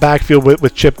shared the backfield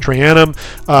with Chip Trayanum,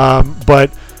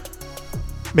 but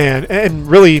man, and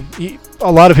really,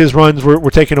 a lot of his runs were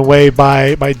taken away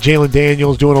by Jalen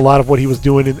Daniels doing a lot of what he was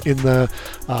doing in the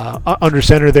under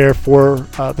center there for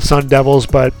the Sun Devils,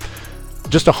 but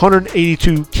just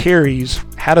 182 carries,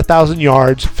 had 1,000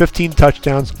 yards, 15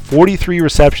 touchdowns, 43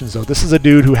 receptions, though. This is a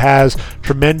dude who has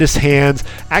tremendous hands,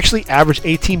 actually averaged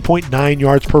 18.9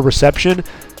 yards per reception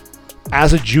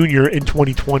as a junior in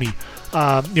 2020.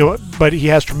 But he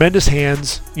has tremendous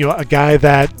hands, a guy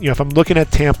that, if I'm looking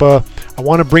at Tampa, I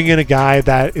want to bring in a guy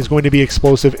that is going to be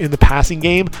explosive in the passing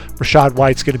game. Rachaad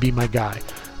White's going to be my guy.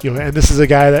 And this is a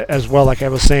guy that, as well, like I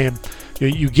was saying,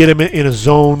 you get him in a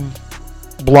zone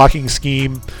blocking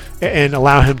scheme and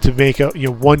allow him to make a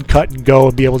one cut and go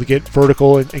and be able to get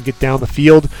vertical and get down the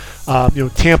field.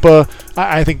 Tampa,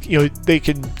 I think they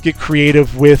can get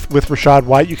creative with Rachaad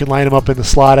White. You can line him up in the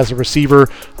slot as a receiver,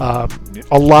 a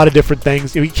lot of different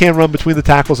things. He can run between the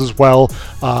tackles as well,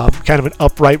 kind of an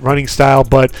upright running style.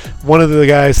 But one of the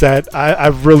guys that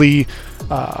I've really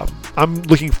I'm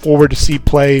looking forward to see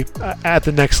play at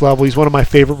the next level. He's one of my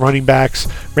favorite running backs.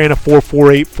 Ran a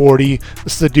 4.48 40.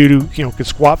 This is a dude who can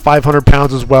squat 500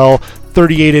 pounds as well.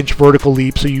 38-inch vertical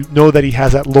leap, so you know that he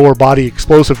has that lower body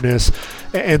explosiveness.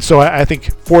 And so I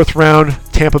think fourth round,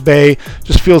 Tampa Bay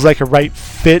just feels like a right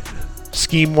fit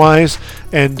scheme-wise,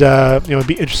 and it'd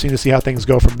be interesting to see how things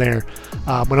go from there.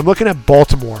 When I'm looking at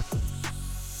Baltimore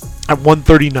at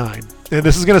 139, and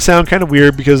this is going to sound kind of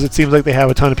weird because it seems like they have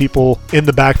a ton of people in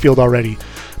the backfield already,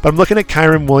 but I'm looking at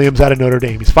Kyren Williams out of Notre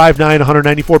Dame. He's 5'9",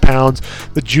 194 pounds,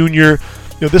 the junior.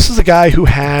 This is a guy who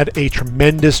had a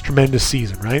tremendous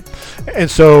season, right?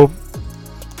 And so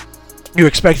you're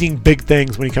expecting big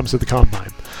things when he comes to the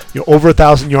combine. Over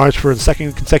 1,000 yards for the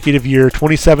second consecutive year,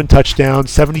 27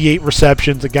 touchdowns, 78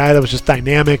 receptions, a guy that was just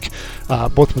dynamic,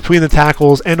 both between the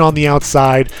tackles and on the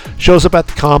outside, shows up at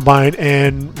the combine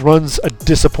and runs a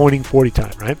disappointing 40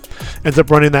 time, right? Ends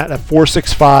up running that at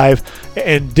 4.65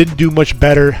 and didn't do much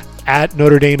better at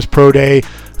Notre Dame's Pro Day.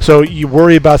 So you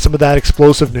worry about some of that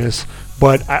explosiveness,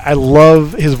 but I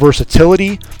love his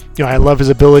versatility. I love his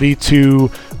ability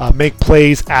to make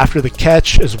plays after the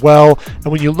catch as well. And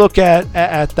when you look at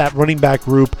that running back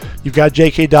group, you've got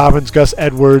J.K. Dobbins, Gus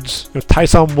Edwards,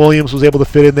 Tyson Williams was able to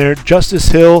fit in there. Justice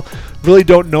Hill, really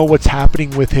don't know what's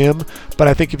happening with him, but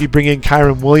I think if you bring in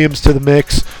Kyren Williams to the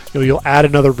mix, you'll add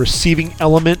another receiving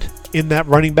element in that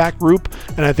running back group,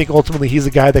 and I think ultimately he's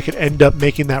a guy that could end up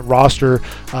making that roster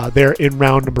there in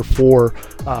round number 4.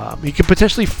 He could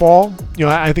potentially fall.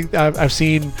 I think I've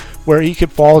seen where he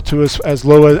could fall to as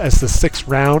low as the 6th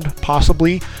round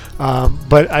possibly.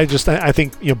 But I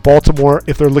think Baltimore,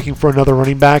 if they're looking for another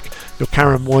running back,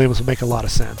 Kyren Williams will make a lot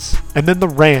of sense. And then the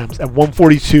Rams at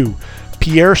 142.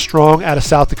 Pierre Strong out of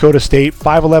South Dakota State,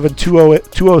 5'11",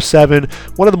 207,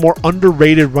 one of the more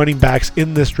underrated running backs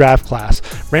in this draft class.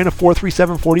 Ran a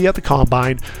 4.37 40 at the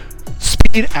combine.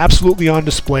 Speed absolutely on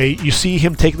display. You see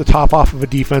him take the top off of a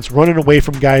defense, running away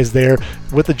from guys there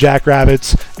with the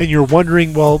Jackrabbits, and you're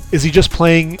wondering, well, is he just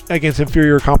playing against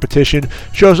inferior competition?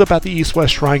 Shows up at the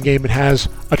East-West Shrine game and has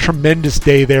a tremendous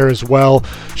day there as well,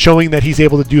 showing that he's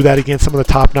able to do that against some of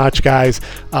the top-notch guys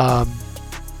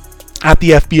at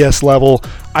the FBS level.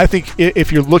 I think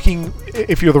if you're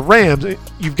the Rams,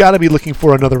 you've got to be looking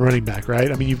for another running back,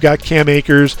 right? I mean, you've got Cam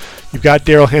Akers, you've got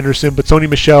Darrell Henderson, but Sony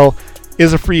Michel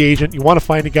is a free agent. You want to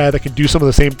find a guy that can do some of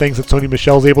the same things that Sony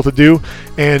Michel's able to do.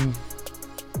 And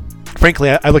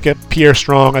frankly, I look at Pierre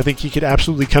Strong. I think he could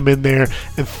absolutely come in there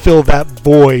and fill that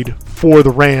void for the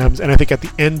Rams. And I think at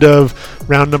the end of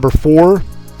round number 4,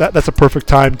 that's a perfect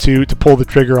time to pull the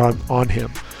trigger on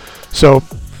him. So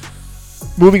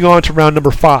moving on to round number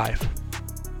 5.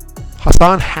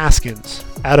 Hassan Haskins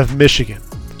out of Michigan.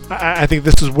 I think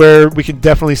this is where we can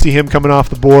definitely see him coming off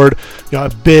the board. A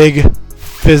big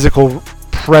physical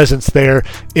presence there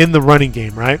in the running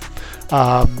game, right?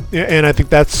 And I think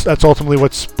that's ultimately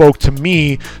what spoke to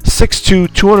me.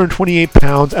 6'2", 228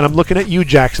 pounds, and I'm looking at you,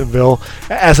 Jacksonville,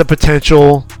 as a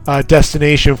potential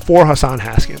destination for Hassan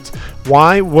Haskins.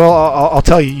 Why? Well, I'll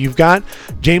tell you. You've got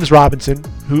James Robinson,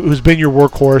 who's been your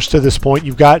workhorse to this point.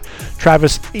 You've got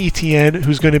Travis Etienne,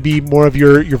 who's going to be more of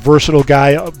your versatile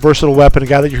guy, a versatile weapon, a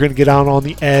guy that you're going to get out on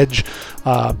the edge,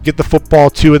 get the football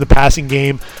to in the passing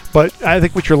game. But I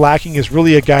think what you're lacking is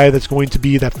really a guy that's going to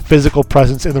be that physical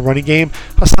presence in the running game.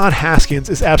 Hassan Haskins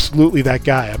is absolutely that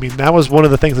guy. I mean, that was one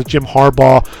of the things that Jim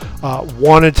Harbaugh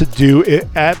wanted to do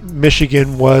at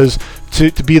Michigan, was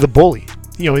to be the bully.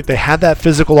 They had that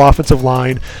physical offensive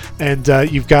line, and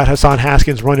you've got Hassan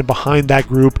Haskins running behind that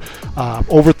group,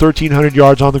 over 1,300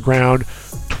 yards on the ground,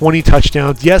 20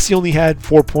 touchdowns. Yes, he only had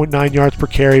 4.9 yards per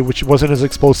carry, which wasn't as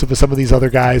explosive as some of these other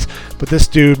guys, but this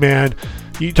dude, man,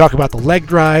 you talk about the leg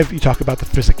drive, you talk about the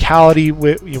physicality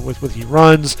with he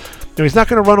runs. He's not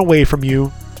going to run away from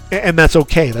you, and that's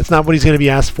okay. That's not what he's going to be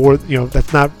asked for.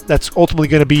 That's ultimately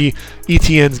going to be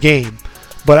Etienne's game.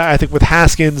 But I think with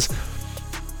Haskins,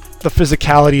 the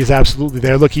physicality is absolutely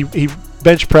there. Look, he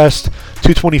bench pressed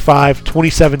 225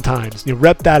 27 times.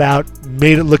 Rep that out,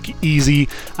 made it look easy.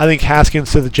 I think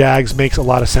Haskins to the Jags makes a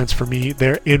lot of sense for me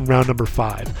there in round number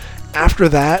 5. After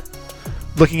that,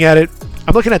 looking at it,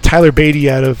 I'm looking at Tyler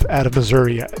Beatty out of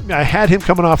Missouri. I had him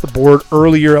coming off the board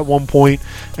earlier at one point,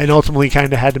 and ultimately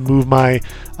kind of had to move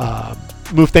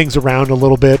things around a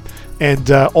little bit. And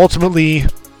ultimately,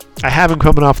 I have him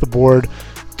coming off the board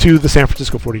to the San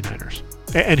Francisco 49ers.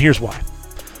 And here's why.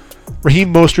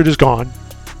 Raheem Mostert is gone.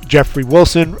 Jeffrey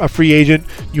Wilson, a free agent.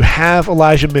 You have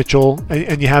Elijah Mitchell,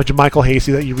 and you have JaMycal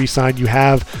Hasty that you re-signed. You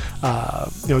have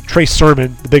Trey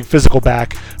Sermon, the big physical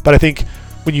back. But I think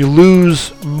when you lose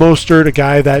Mostert, a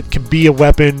guy that can be a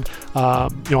weapon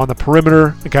on the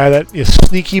perimeter, a guy that is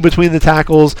sneaky between the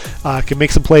tackles, can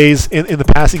make some plays in the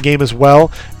passing game as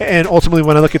well. And ultimately,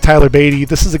 when I look at Tyler Beatty,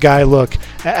 this is a guy, look,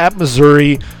 at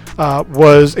Missouri,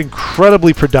 was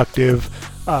incredibly productive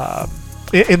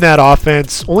in that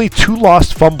offense. Only 2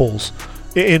 lost fumbles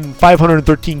in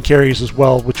 513 carries as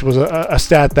well, which was a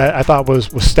stat that I thought was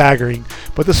staggering.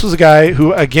 But this was a guy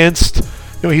who, against,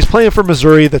 he's playing for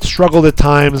Missouri that struggled at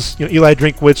times. Eli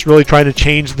Drinkwitz really trying to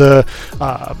change the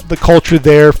culture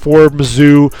there for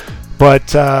Mizzou.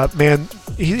 But man,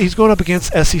 he's going up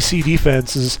against SEC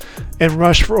defenses and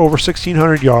rushed for over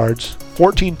 1,600 yards,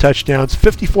 14 touchdowns,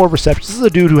 54 receptions. This is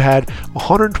a dude who had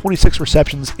 126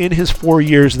 receptions in his 4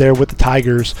 years there with the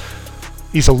Tigers.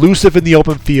 He's elusive in the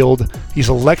open field. He's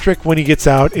electric when he gets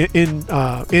out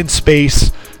in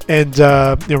space. And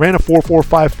ran a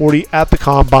 4.45 40 at the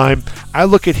combine. I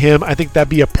look at him. I think that'd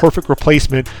be a perfect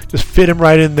replacement. Just fit him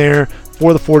right in there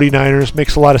for the 49ers.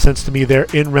 Makes a lot of sense to me there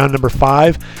in round number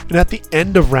 5. And at the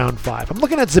end of round 5, I'm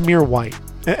looking at Zamir White.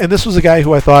 And this was a guy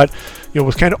who I thought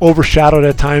was kind of overshadowed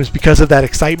at times because of that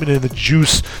excitement and the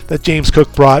juice that James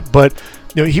Cook brought. But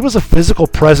he was a physical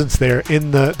presence there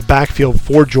in the backfield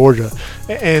for Georgia.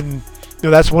 And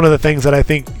that's one of the things that I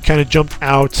think kind of jumped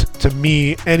out to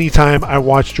me anytime I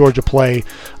watched Georgia play.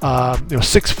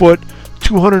 6 foot,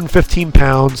 215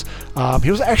 pounds.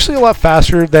 He was actually a lot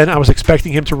faster than I was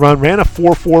expecting him to run. Ran a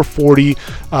 4.4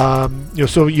 40.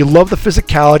 So you love the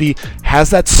physicality,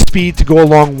 has that speed to go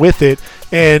along with it.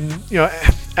 And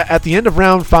at the end of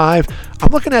round 5,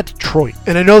 I'm looking at Detroit.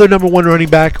 And I know their number 1 running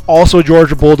back, also a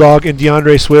Georgia Bulldog, and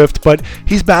DeAndre Swift, but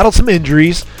he's battled some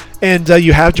injuries. And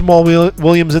you have Jamal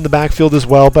Williams in the backfield as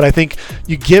well. But I think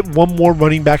you get one more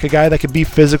running back, a guy that can be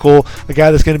physical, a guy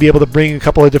that's going to be able to bring a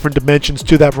couple of different dimensions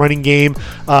to that running game.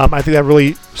 I think that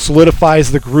really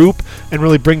solidifies the group and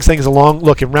really brings things along.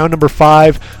 Look, in round number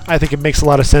 5, I think it makes a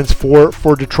lot of sense for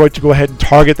Detroit to go ahead and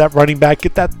target that running back,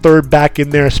 get that third back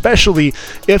in there, especially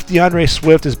if DeAndre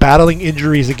Swift is battling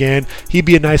injuries again. He'd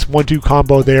be a nice 1-2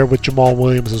 combo there with Jamal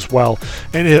Williams as well.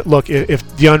 And if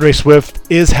DeAndre Swift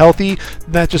is healthy,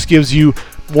 that just gives you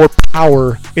more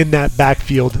power in that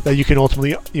backfield that you can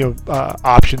ultimately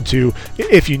option to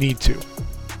if you need to.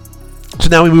 So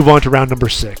now we move on to round number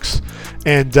 6,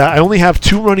 and I only have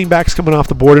 2 running backs coming off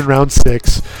the board in round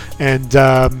 6, and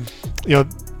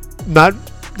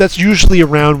that's usually a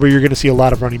round where you're going to see a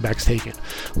lot of running backs taken.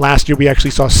 Last year we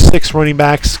actually saw 6 running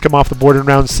backs come off the board in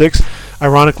round 6.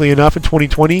 Ironically enough, in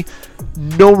 2020,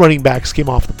 no running backs came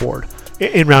off the board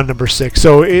in round number 6.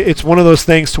 So it's one of those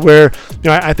things to where,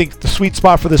 I think the sweet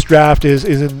spot for this draft is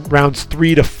in rounds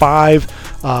 3 to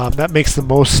 5. That makes the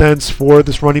most sense for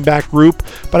this running back group.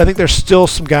 But I think there's still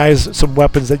some guys, some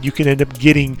weapons that you can end up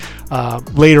getting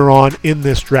later on in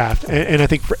this draft. And I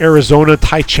think for Arizona,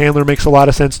 Ty Chandler makes a lot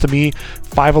of sense to me.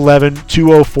 5'11",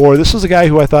 204. This was a guy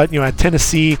who I thought, at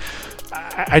Tennessee,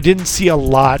 I didn't see a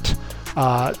lot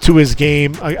to his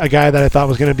game. A guy that I thought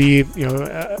was going to be,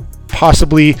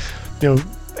 possibly, an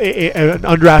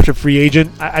undrafted free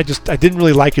agent. I didn't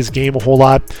really like his game a whole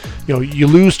lot. You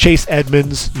lose Chase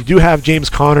Edmonds. You do have James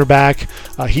Conner back.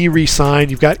 He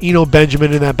re-signed. You've got Eno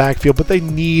Benjamin in that backfield, but they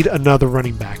need another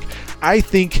running back. I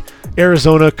think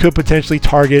Arizona could potentially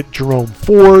target Jerome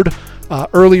Ford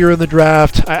earlier in the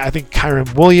draft. I think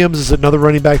Kyren Williams is another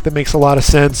running back that makes a lot of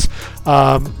sense.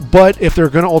 But if they're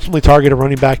going to ultimately target a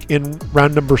running back in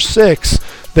round number 6,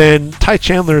 then Ty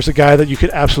Chandler is a guy that you could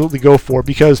absolutely go for,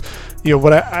 because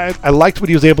what I liked what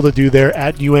he was able to do there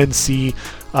at UNC.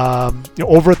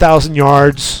 Over 1,000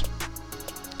 yards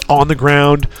on the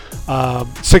ground,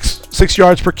 6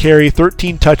 yards per carry,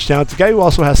 13 touchdowns. The guy who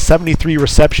also has 73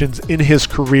 receptions in his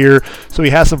career, so he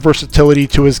has some versatility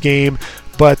to his game.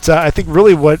 But I think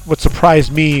really what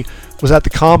surprised me was at the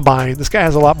combine, this guy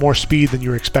has a lot more speed than you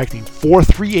were expecting.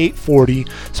 4.38 40.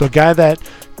 So a guy that,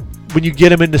 when you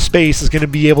get him into space, is going to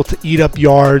be able to eat up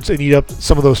yards and eat up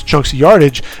some of those chunks of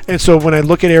yardage. And so when I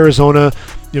look at Arizona,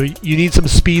 you need some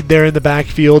speed there in the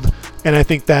backfield, and I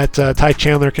think that Ty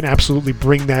Chandler can absolutely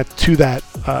bring that to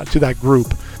that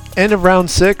group. End of round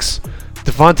 6,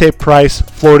 Devontae Price,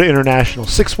 Florida International,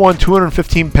 6'1",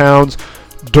 215 pounds,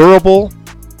 durable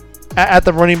at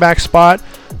the running back spot.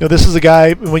 This is a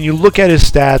guy, when you look at his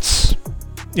stats,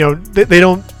 they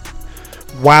don't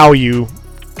wow you.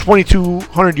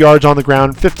 2,200 yards on the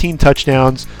ground, 15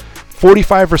 touchdowns,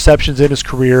 45 receptions in his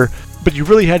career. But you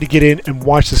really had to get in and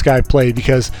watch this guy play,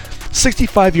 because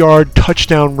 65-yard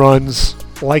touchdown runs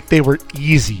like they were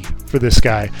easy for this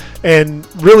guy. And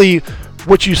really,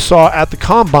 what you saw at the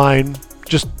combine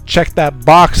just checked that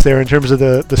box there in terms of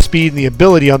the speed and the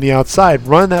ability on the outside.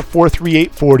 Run that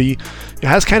 4.38 40. It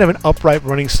has kind of an upright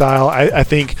running style, I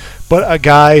think, but a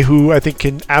guy who I think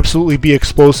can absolutely be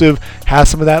explosive, has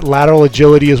some of that lateral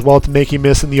agility as well to make him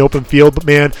miss in the open field. But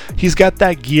man, he's got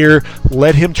that gear.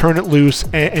 Let him turn it loose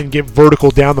and get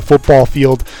vertical down the football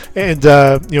field. And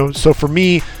so for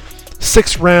me,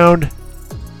 6th round,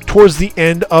 towards the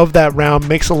end of that round,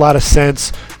 makes a lot of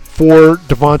sense for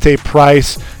Devontae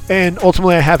Price. And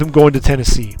ultimately, I have him going to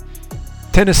Tennessee.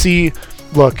 Tennessee,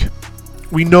 look,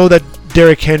 we know that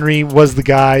Derrick Henry was the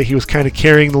guy. He was kind of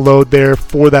carrying the load there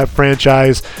for that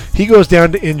franchise. He goes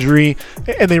down to injury,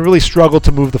 and they really struggle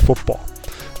to move the football.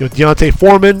 Deontay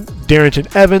Foreman, Darrington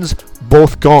Evans,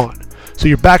 both gone. So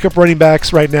your backup running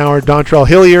backs right now are Dontrell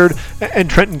Hilliard and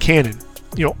Trenton Cannon.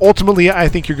 Ultimately, I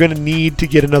think you're going to need to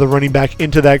get another running back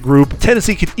into that group.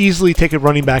 Tennessee could easily take a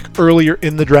running back earlier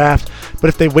in the draft, but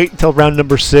if they wait until round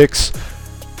number 6,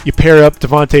 you pair up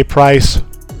Devontae Price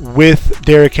with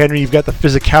Derrick Henry. You've got the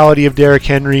physicality of Derrick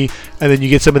Henry, and then you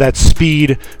get some of that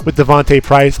speed with Devontae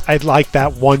Price. I'd like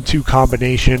that 1-2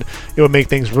 combination. It would make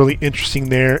things really interesting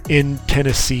there in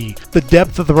Tennessee. The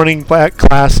depth of the running back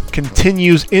class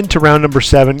continues into round number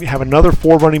 7. You have another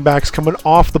 4 running backs coming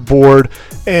off the board,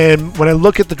 and when I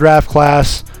look at the draft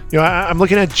class, I'm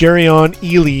looking at Jerrion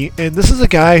Ealy, and this is a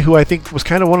guy who I think was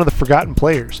kind of one of the forgotten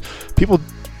players. People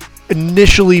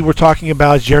initially we're talking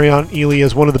about Jerrion Ealy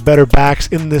as one of the better backs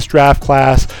in this draft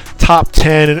class, top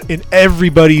 10 in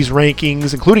everybody's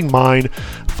rankings, including mine.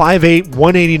 5'8",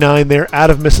 189 there out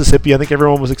of Mississippi. I think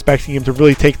everyone was expecting him to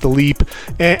really take the leap,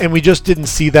 and we just didn't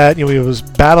see that. He was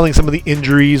battling some of the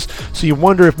injuries, so you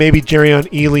wonder if maybe Jerrion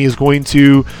Ealy is going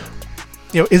to,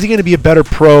 is he going to be a better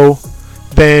pro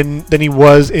than he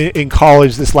was in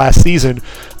college this last season?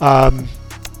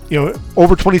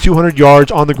 Over 2,200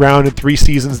 yards on the ground in 3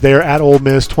 seasons there at Ole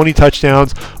Miss, 20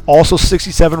 touchdowns, also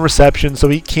 67 receptions, so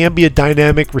he can be a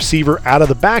dynamic receiver out of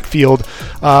the backfield.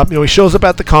 He shows up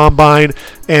at the combine,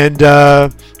 and I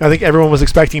think everyone was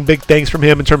expecting big things from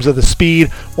him in terms of the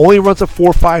speed. Only runs a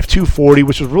 4.5 240,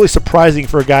 which was really surprising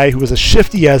for a guy who is as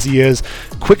shifty as he is.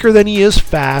 Quicker than he is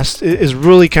fast is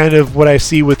really kind of what I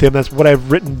see with him. That's what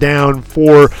I've written down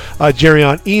for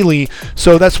Jerrion Ealy,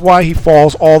 so that's why he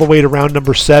falls all the way to round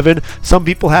number 7. Some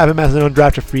people have him as an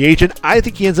undrafted free agent. I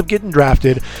think he ends up getting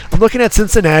drafted. I'm looking at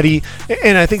Cincinnati,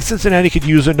 and I think Cincinnati could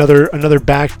use another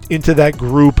back into that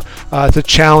group to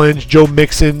challenge Joe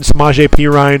Mixon, Samaje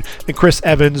Perine, and Chris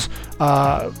Evans,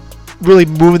 really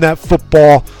moving that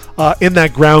football in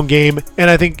that ground game. And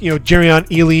I think Jerrion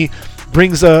Ealy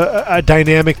brings a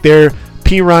dynamic there.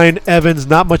 Perine, Evans,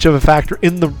 not much of a factor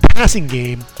in the passing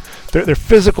game. Their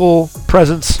physical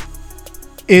presence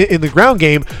in the ground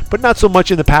game, but not so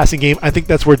much in the passing game. I think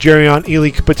that's where Jerrion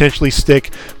Ealy could potentially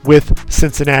stick with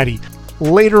Cincinnati.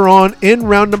 Later on in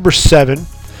round number 7,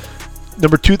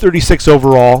 number 236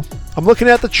 overall, I'm looking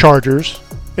at the Chargers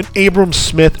and Abram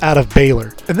Smith out of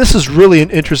Baylor. And this is really an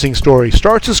interesting story.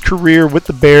 Starts his career with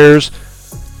the Bears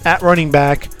at running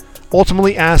back,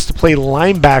 ultimately asked to play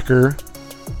linebacker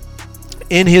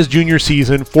in his junior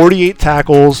season, 48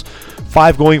 tackles,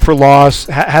 5 going for loss,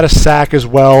 had a sack as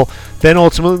well. Then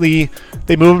ultimately,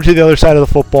 they moved him to the other side of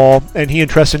the football, and he and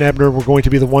Trestan Ebner were going to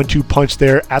be the 1-2 punch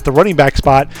there at the running back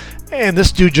spot. And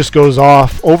this dude just goes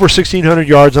off. Over 1,600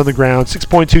 yards on the ground,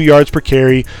 6.2 yards per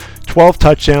carry, 12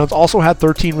 touchdowns, also had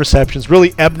 13 receptions.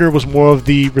 Really, Ebner was more of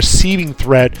the receiving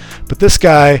threat, but this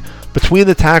guy, between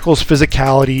the tackles,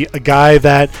 physicality, a guy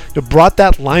that brought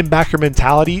that linebacker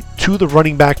mentality to the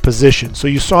running back position. So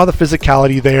you saw the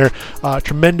physicality there,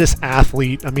 tremendous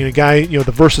athlete. I mean, a guy,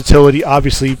 the versatility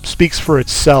obviously speaks for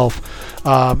itself.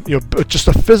 Just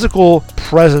a physical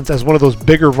presence as one of those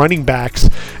bigger running backs.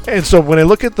 And so when I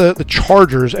look at the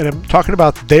Chargers, and I'm talking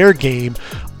about their game,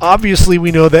 obviously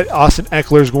we know that Austin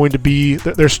Eckler is going to be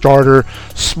their starter.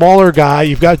 Smaller guy.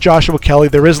 You've got Joshua Kelly.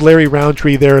 There is Larry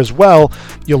Roundtree there as well.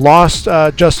 You lost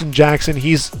Justin Jackson.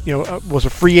 He's was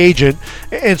a free agent.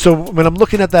 And so when I'm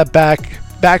looking at that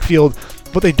backfield,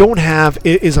 what they don't have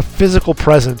is a physical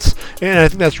presence, and I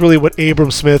think that's really what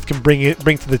Abram Smith can bring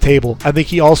to the table. I think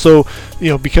he also,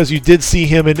 because you did see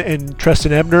him and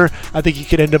Trestan Ebner, I think he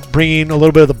could end up bringing a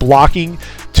little bit of the blocking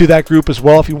to that group as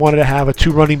well. If you wanted to have a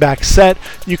 2 running back set,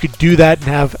 you could do that and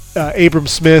have Abram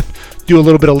Smith do a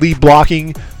little bit of lead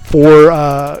blocking for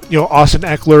Austin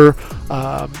Eckler.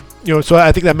 So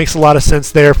I think that makes a lot of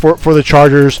sense there for the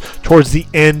Chargers towards the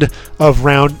end of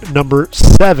round number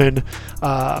 7.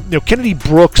 Kennedy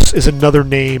Brooks is another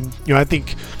name. I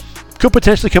think could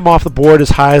potentially come off the board as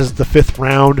high as the 5th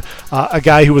round. A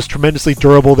guy who was tremendously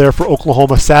durable there for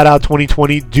Oklahoma, sat out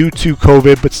 2020 due to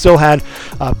COVID, but still had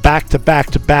back-to-back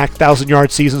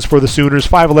 1,000-yard seasons for the Sooners,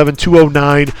 5'11",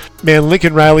 209. Man,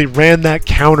 Lincoln Riley ran that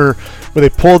counter where they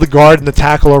pulled the guard and the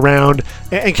tackle around,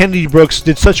 and Kennedy Brooks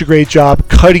did such a great job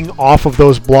cutting off of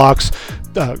those blocks.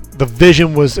 The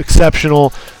vision was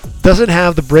exceptional. Doesn't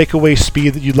have the breakaway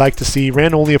speed that you'd like to see.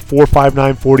 Ran only a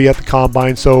 4.59 40 at the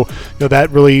combine, so that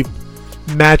really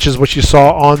matches what you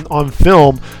saw on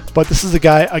film. But this is a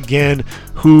guy, again,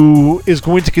 who is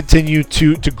going to continue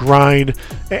to grind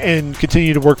and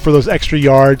continue to work for those extra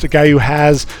yards. A guy who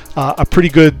has a pretty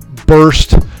good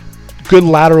burst, good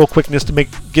lateral quickness to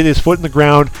get his foot in the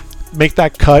ground, make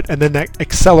that cut, and then that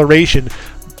acceleration.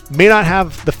 May not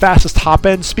have the fastest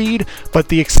top-end speed, but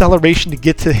the acceleration to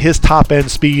get to his top-end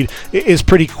speed is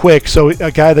pretty quick. So a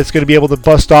guy that's going to be able to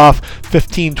bust off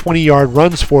 15, 20-yard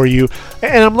runs for you.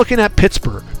 And I'm looking at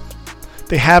Pittsburgh.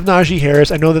 They have Najee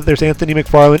Harris. I know that there's Anthony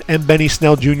McFarland and Benny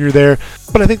Snell Jr. there,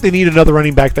 but I think they need another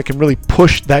running back that can really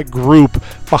push that group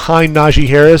behind Najee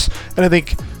Harris. And I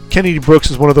think Kennedy Brooks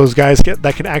is one of those guys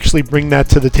that can actually bring that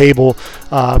to the table.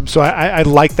 So I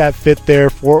like that fit there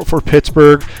for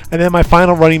Pittsburgh. And then my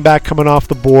final running back coming off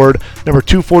the board, number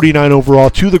 249 overall,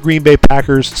 to the Green Bay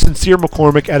Packers, Sincere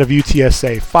McCormick out of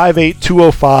UTSA, 5'8",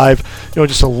 205.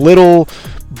 Just a little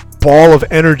ball of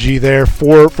energy there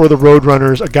for the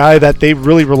Roadrunners, a guy that they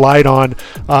really relied on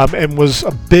and was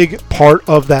a big part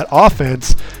of that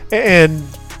offense. And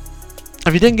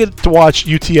if you didn't get to watch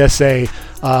UTSA,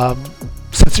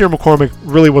 Sincere McCormick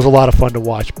really was a lot of fun to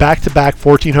watch. Back-to-back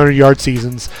 1,400-yard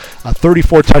seasons,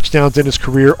 34 touchdowns in his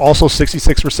career, also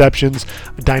 66 receptions,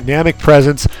 a dynamic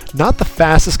presence, not the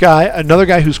fastest guy, another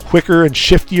guy who's quicker and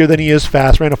shiftier than he is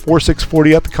fast, ran a 4.6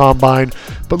 40 at the combine.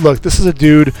 But look, this is a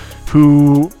dude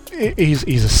who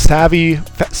he's a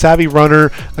savvy runner,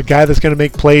 a guy that's going to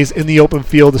make plays in the open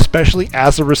field, especially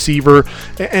as a receiver,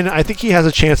 and I think he has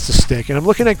a chance to stick. And I'm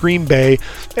looking at Green Bay,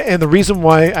 and the reason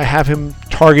why I have him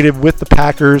targeted with the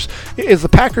Packers is the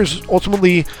Packers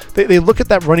ultimately, they look at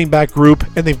that running back group,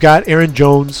 and they've got Aaron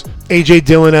Jones, A.J.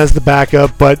 Dillon as the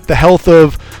backup, but the health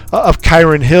of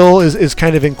Kyron Hill is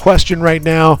kind of in question right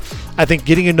now. I think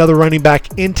getting another running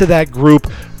back into that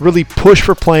group, really push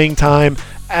for playing time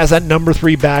as that number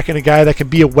 3 back and a guy that can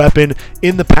be a weapon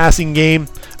in the passing game.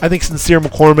 I think Sincere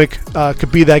McCormick could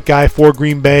be that guy for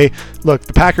Green Bay. Look,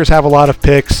 the Packers have a lot of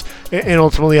picks, and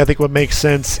ultimately I think what makes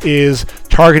sense is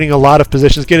targeting a lot of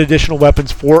positions, get additional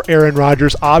weapons for Aaron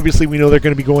Rodgers. Obviously, we know they're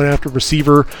going to be going after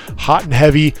receiver hot and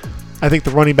heavy. I think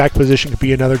the running back position could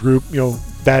be another group,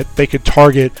 that they could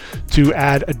target to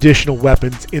add additional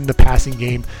weapons in the passing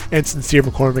game, and Sincere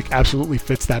McCormick absolutely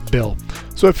fits that bill.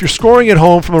 So if you're scoring at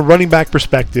home from a running back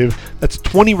perspective, that's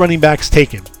 20 running backs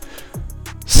taken.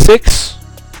 6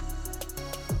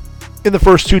 in the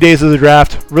first 2 days of the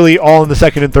draft, really all in the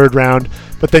second and third round.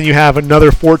 But then you have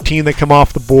another 14 that come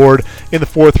off the board in the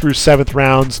 4th through 7th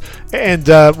rounds.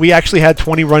 And we actually had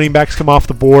 20 running backs come off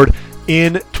the board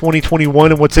in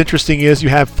 2021. And what's interesting is you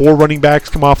have 4 running backs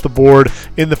come off the board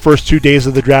in the first 2 days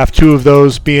of the draft, 2 of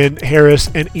those being Harris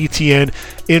and Etienne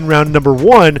in round number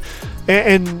 1.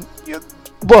 And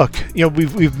look,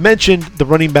 we've mentioned the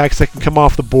running backs that can come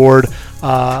off the board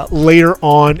later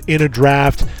on in a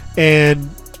draft and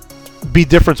be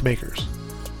difference makers.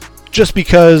 Just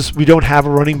because we don't have a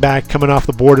running back coming off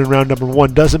the board in round number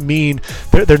 1 doesn't mean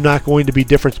they're not going to be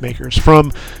difference makers.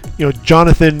 From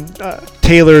Jonathan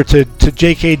Taylor to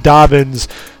J.K. Dobbins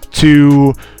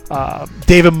to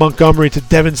David Montgomery to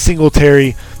Devin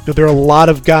Singletary. There are a lot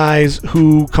of guys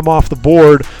who come off the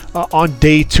board on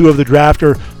day 2 of the draft,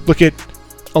 or look at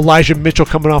Elijah Mitchell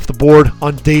coming off the board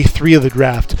on day 3 of the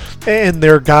draft. And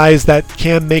they're guys that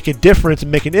can make a difference and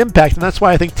make an impact, and that's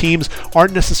why I think teams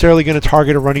aren't necessarily going to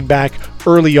target a running back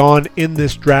early on in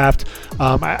this draft.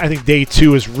 I think day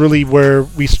 2 is really where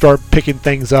we start picking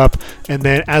things up, and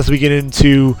then as we get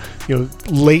into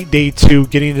late day 2,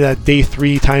 getting into that day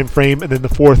 3 time frame, and then the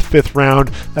 4th, 5th round,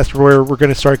 that's where we're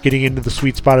going to start getting into the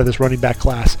sweet spot of this running back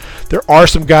class. There are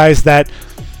some guys that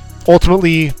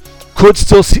ultimately could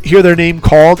still hear their name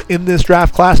called in this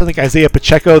draft class. I think Isaiah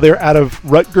Pacheco there out of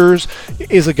Rutgers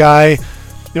is a guy,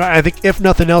 I think if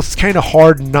nothing else, it's kind of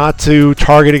hard not to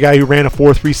target a guy who ran a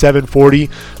 4.37 40.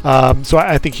 So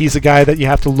I think he's a guy that you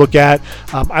have to look at.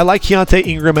 I like Keontae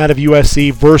Ingram out of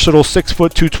USC, versatile, 6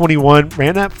 foot 221,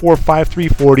 ran that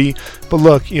 4.53 40. But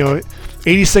look,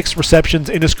 86 receptions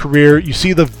in his career. You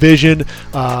see the vision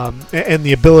and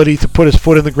the ability to put his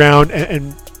foot in the ground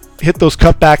and hit those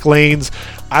cutback lanes.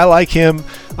 I like him.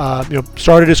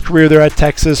 Started his career there at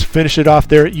Texas, finished it off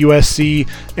there at USC,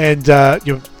 and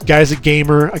guy's a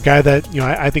gamer, a guy that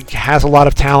I think has a lot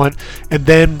of talent. And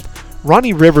then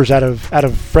Ronnie Rivers out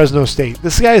of Fresno State.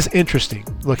 This guy is interesting.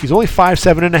 Look, he's only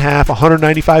 5'7.5",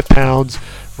 195 pounds,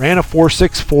 ran a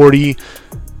 4.6 40.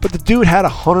 But the dude had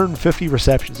 150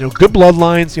 receptions. Good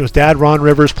bloodlines. His dad, Ron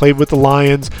Rivers, played with the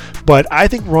Lions. But I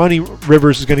think Ronnie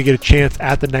Rivers is going to get a chance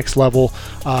at the next level.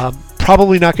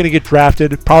 Probably not going to get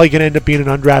drafted. Probably going to end up being an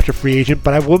undrafted free agent.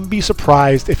 But I wouldn't be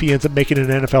surprised if he ends up making an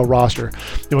NFL roster.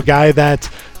 A guy that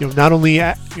not only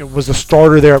was a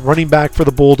starter there at running back for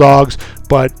the Bulldogs,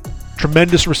 but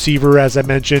tremendous receiver, as I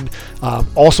mentioned.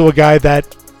 Also a guy that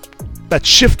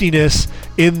shiftiness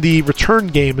in the return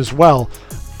game as well.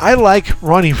 I like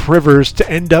Ronnie Rivers to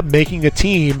end up making a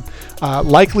team,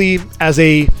 likely as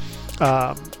a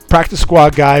practice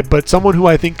squad guy, but someone who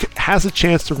I think has a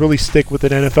chance to really stick with an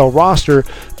NFL roster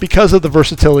because of the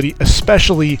versatility,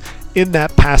 especially in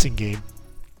that passing game.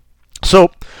 So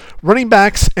running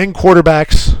backs and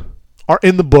quarterbacks are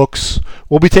in the books.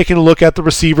 We'll be taking a look at the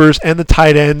receivers and the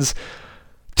tight ends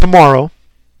tomorrow.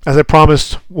 As I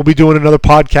promised, we'll be doing another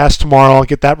podcast tomorrow. I'll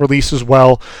get that released as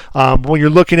well. When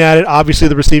you're looking at it, obviously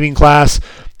the receiving class,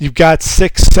 you've got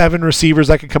 6-7 receivers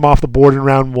that can come off the board in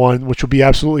round 1, which would be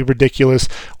absolutely ridiculous.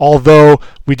 Although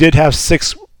we did have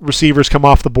 6 receivers come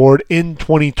off the board in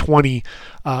 2020.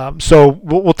 So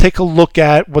we'll take a look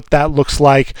at what that looks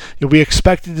like. We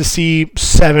expected to see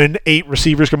 7-8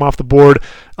 receivers come off the board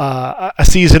a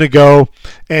season ago,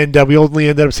 and we only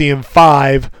ended up seeing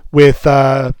 5 with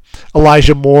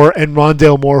Elijah Moore and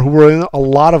Rondale Moore, who were in a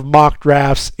lot of mock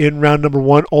drafts in round number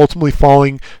 1, ultimately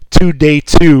falling to day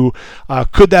 2.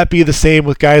 Could that be the same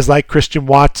with guys like Christian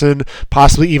Watson,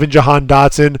 possibly even Jahan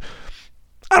Dotson?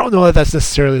 I don't know that that's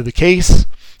necessarily the case.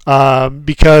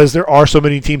 Because there are so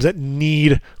many teams that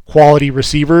need quality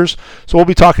receivers. So we'll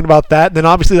be talking about that. And then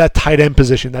obviously that tight end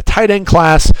position. That tight end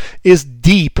class is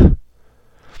deep,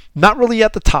 not really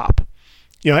at the top.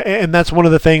 And that's one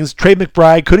of the things. Trey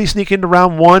McBride, could he sneak into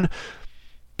round 1?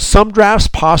 Some drafts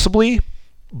possibly,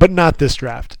 but not this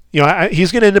draft.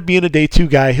 He's going to end up being a day 2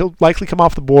 guy. He'll likely come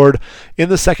off the board in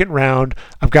the 2nd round.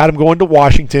 I've got him going to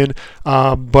Washington.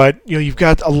 But you've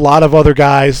got a lot of other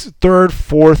guys, 3rd,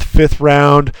 4th, 5th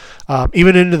round,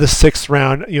 even into the 6th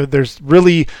round. There's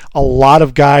really a lot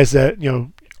of guys that,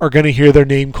 are going to hear their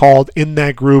name called in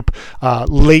that group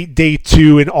late day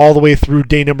 2 and all the way through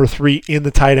day number 3 in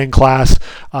the tight end class.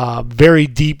 Very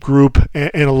deep group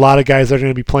and a lot of guys that are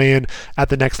going to be playing at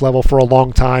the next level for a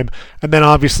long time. And then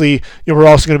obviously, we're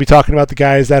also going to be talking about the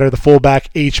guys that are the fullback,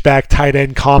 H-back, tight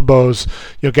end combos,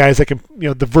 guys that can,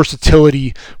 the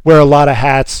versatility, wear a lot of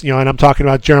hats, and I'm talking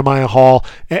about Jeremiah Hall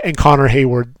and Connor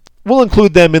Hayward. We'll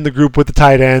include them in the group with the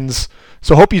tight ends.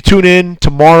 So hope you tune in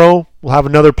tomorrow. We'll have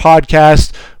another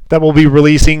podcast that we'll be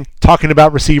releasing talking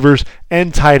about receivers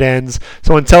and tight ends.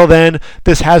 So until then,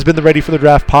 this has been the Ready for the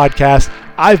Draft podcast.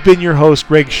 I've been your host,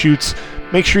 Greg Schutz.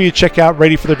 Make sure you check out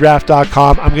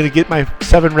readyforthedraft.com. I'm going to get my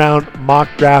 7-round mock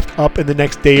draft up in the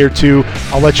next day or two.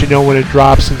 I'll let you know when it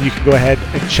drops, and you can go ahead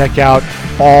and check out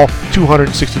all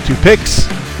 262 picks.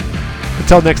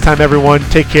 Until next time, everyone,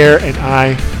 take care, and I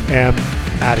am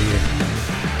out of here.